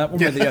know all that. One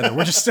way or the other.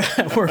 We're just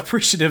we're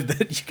appreciative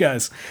that you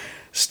guys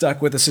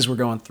stuck with us as we're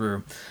going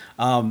through.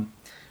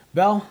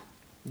 Bell,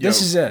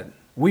 this is it.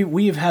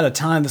 We've had a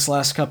time this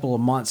last couple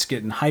of months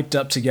getting hyped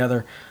up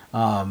together,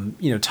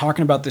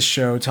 talking about this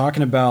show,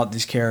 talking about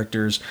these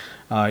characters.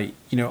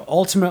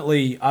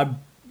 Ultimately, I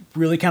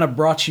really kind of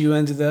brought you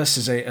into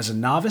this as a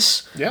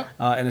novice, and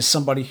as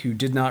somebody who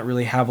did not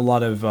really have a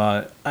lot of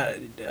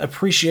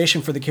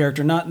appreciation for the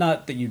character. Not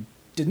that you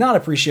did not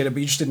appreciate it, but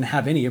you just didn't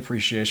have any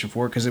appreciation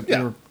for it because we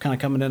were kind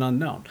of coming in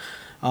unknown.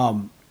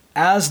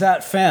 As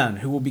that fan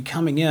who will be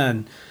coming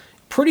in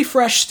pretty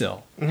fresh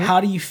still,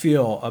 how do you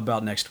feel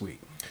about next week?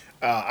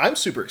 I'm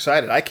super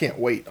excited. I can't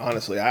wait,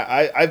 honestly.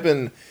 I've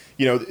been,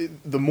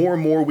 the more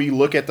and more we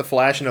look at The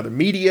Flash and other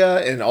media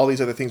and all these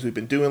other things we've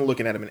been doing,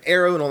 looking at him in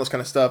Arrow and all this kind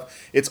of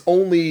stuff, it's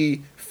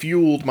only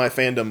fueled my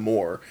fandom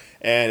more.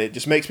 And it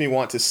just makes me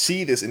want to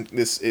see this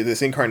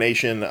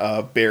incarnation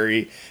of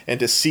Barry and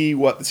to see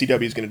what the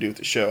CW is going to do with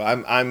the show.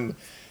 I'm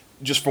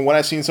just from what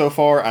I've seen so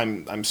far,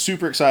 I'm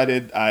super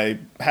excited. I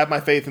have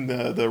my faith in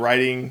the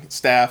writing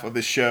staff of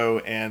this show,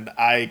 and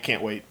I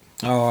can't wait.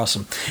 Oh,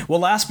 awesome. Well,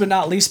 last but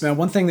not least, man,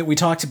 one thing that we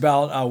talked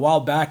about a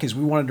while back is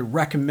we wanted to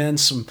recommend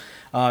some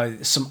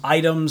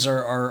items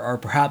or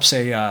perhaps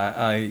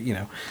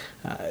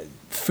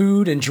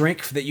food and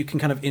drink that you can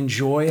kind of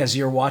enjoy as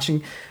you're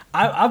watching.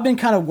 I've been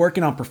kind of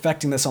working on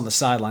perfecting this on the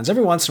sidelines.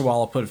 Every once in a while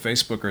I'll put a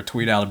Facebook or a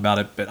tweet out about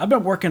it, but I've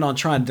been working on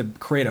trying to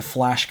create a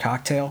Flash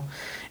cocktail.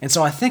 And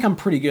so I think I'm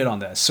pretty good on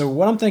this. So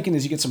what I'm thinking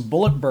is you get some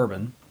Bullet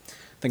bourbon.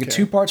 Think of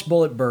 2 parts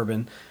Bullet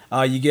bourbon.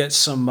 You get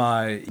some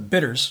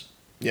bitters.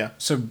 Yeah.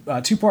 So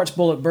 2 parts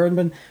Bullet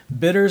bourbon,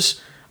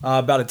 bitters,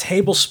 about a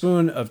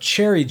tablespoon of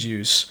cherry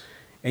juice,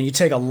 and you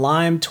take a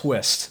lemon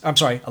twist, and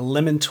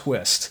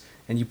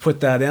you put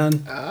that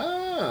in.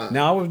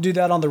 Now, I would do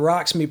that on the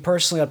rocks. Me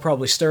personally, I'd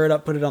probably stir it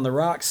up, put it on the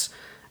rocks,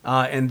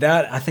 and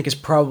that, I think, is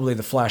probably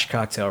the Flash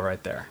cocktail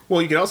right there.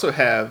 Well, you can also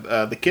have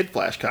the Kid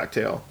Flash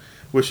cocktail,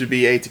 which would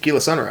be a tequila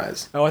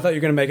sunrise. Oh, I thought you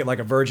were going to make it like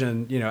a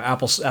virgin,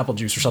 apple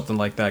juice or something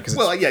like that.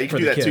 Well, yeah, you can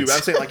do that too. But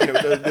I'm saying,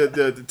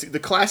 the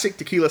classic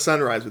tequila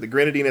sunrise with the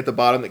grenadine at the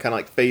bottom that kind of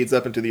like fades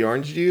up into the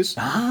orange juice.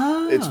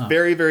 It's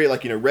very, very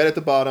red at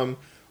the bottom,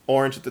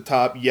 orange at the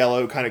top,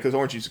 yellow, kind of, because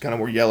orange juice is kind of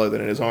more yellow than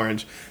it is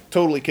orange.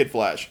 Totally Kid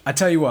Flash. I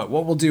tell you what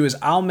we'll do is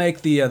I'll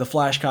make the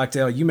Flash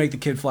cocktail, you make the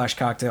Kid Flash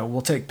cocktail.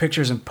 We'll take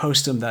pictures and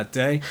post them that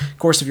day. Of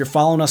course, if you're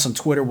following us on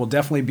Twitter, we'll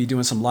definitely be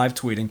doing some live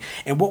tweeting.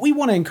 And what we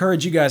want to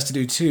encourage you guys to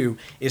do too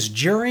is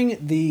during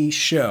the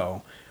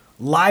show,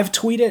 live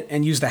tweet it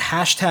and use the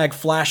hashtag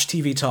Flash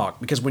TV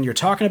Talk, because when you're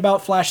talking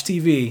about Flash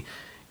TV,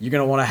 you're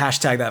going to want to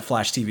hashtag that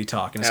Flash TV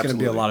Talk, and it's going to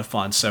be a lot of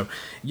fun. So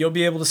you'll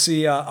be able to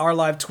see our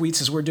live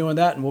tweets as we're doing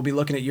that, and we'll be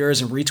looking at yours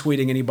and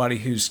retweeting anybody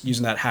who's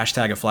using that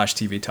hashtag of Flash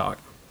TV Talk.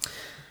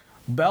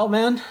 Bell,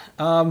 man,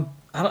 I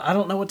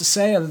don't know what to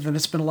say other than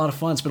it's been a lot of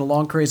fun. It's been a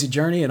long, crazy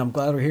journey, and I'm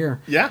glad we're here.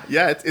 Yeah,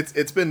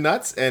 it's been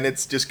nuts, and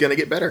it's just going to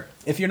get better.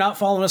 If you're not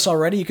following us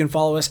already, you can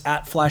follow us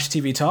at Flash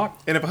TV Talk.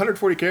 And if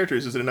 140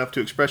 characters isn't enough to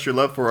express your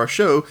love for our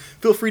show,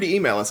 feel free to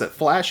email us at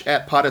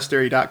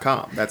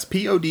flash@podastery.com. That's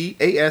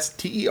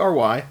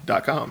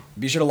PODASTERY.com.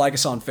 Be sure to like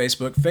us on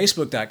Facebook,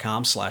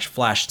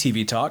 facebook.com/Flash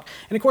TV Talk.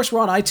 And of course,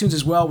 we're on iTunes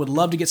as well. Would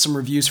love to get some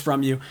reviews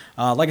from you.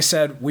 Like I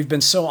said, we've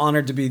been so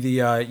honored to be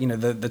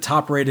the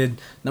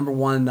top-rated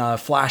 #1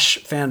 Flash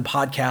fan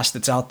podcast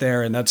that's out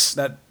there, and that's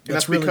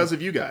really because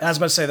of you guys. I was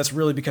about to say that's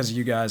really because of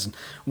you guys, and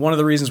one of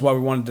the reasons why we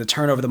wanted to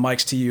turn over the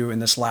mics to you in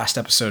this last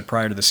episode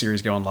prior to the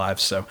series going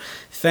live. So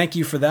thank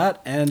you for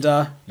that, and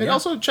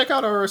also check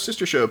out our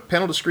sister show,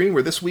 Panel to Screen,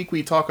 where this week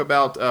we talk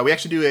about we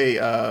actually do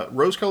a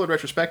rose-colored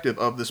retrospective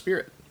of The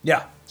Spirit.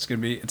 Yeah, it's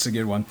a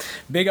good one.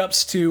 Big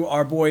ups to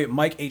our boy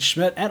Mike H.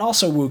 Schmidt and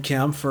also Woo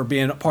Kim for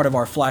being a part of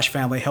our Flash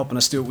family, helping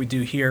us do what we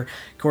do here.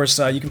 Of course,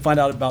 you can find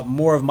out about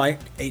more of Mike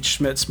H.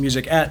 Schmidt's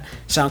music at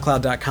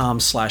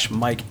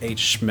soundcloud.com/Mike H.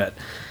 Schmidt.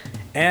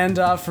 And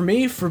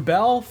for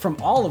Bell, from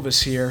all of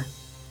us here,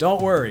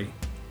 don't worry,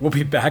 we'll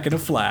be back in a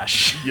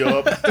flash.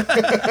 Yup.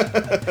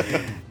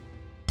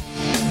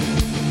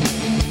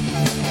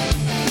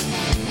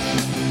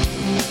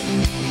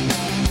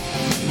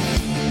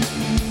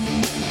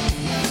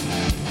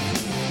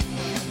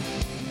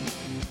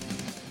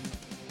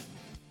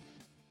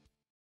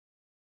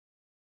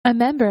 a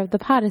member of the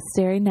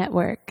Podastery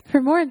Network.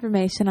 For more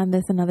information on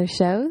this and other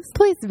shows,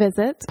 please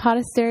visit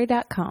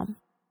podastery.com.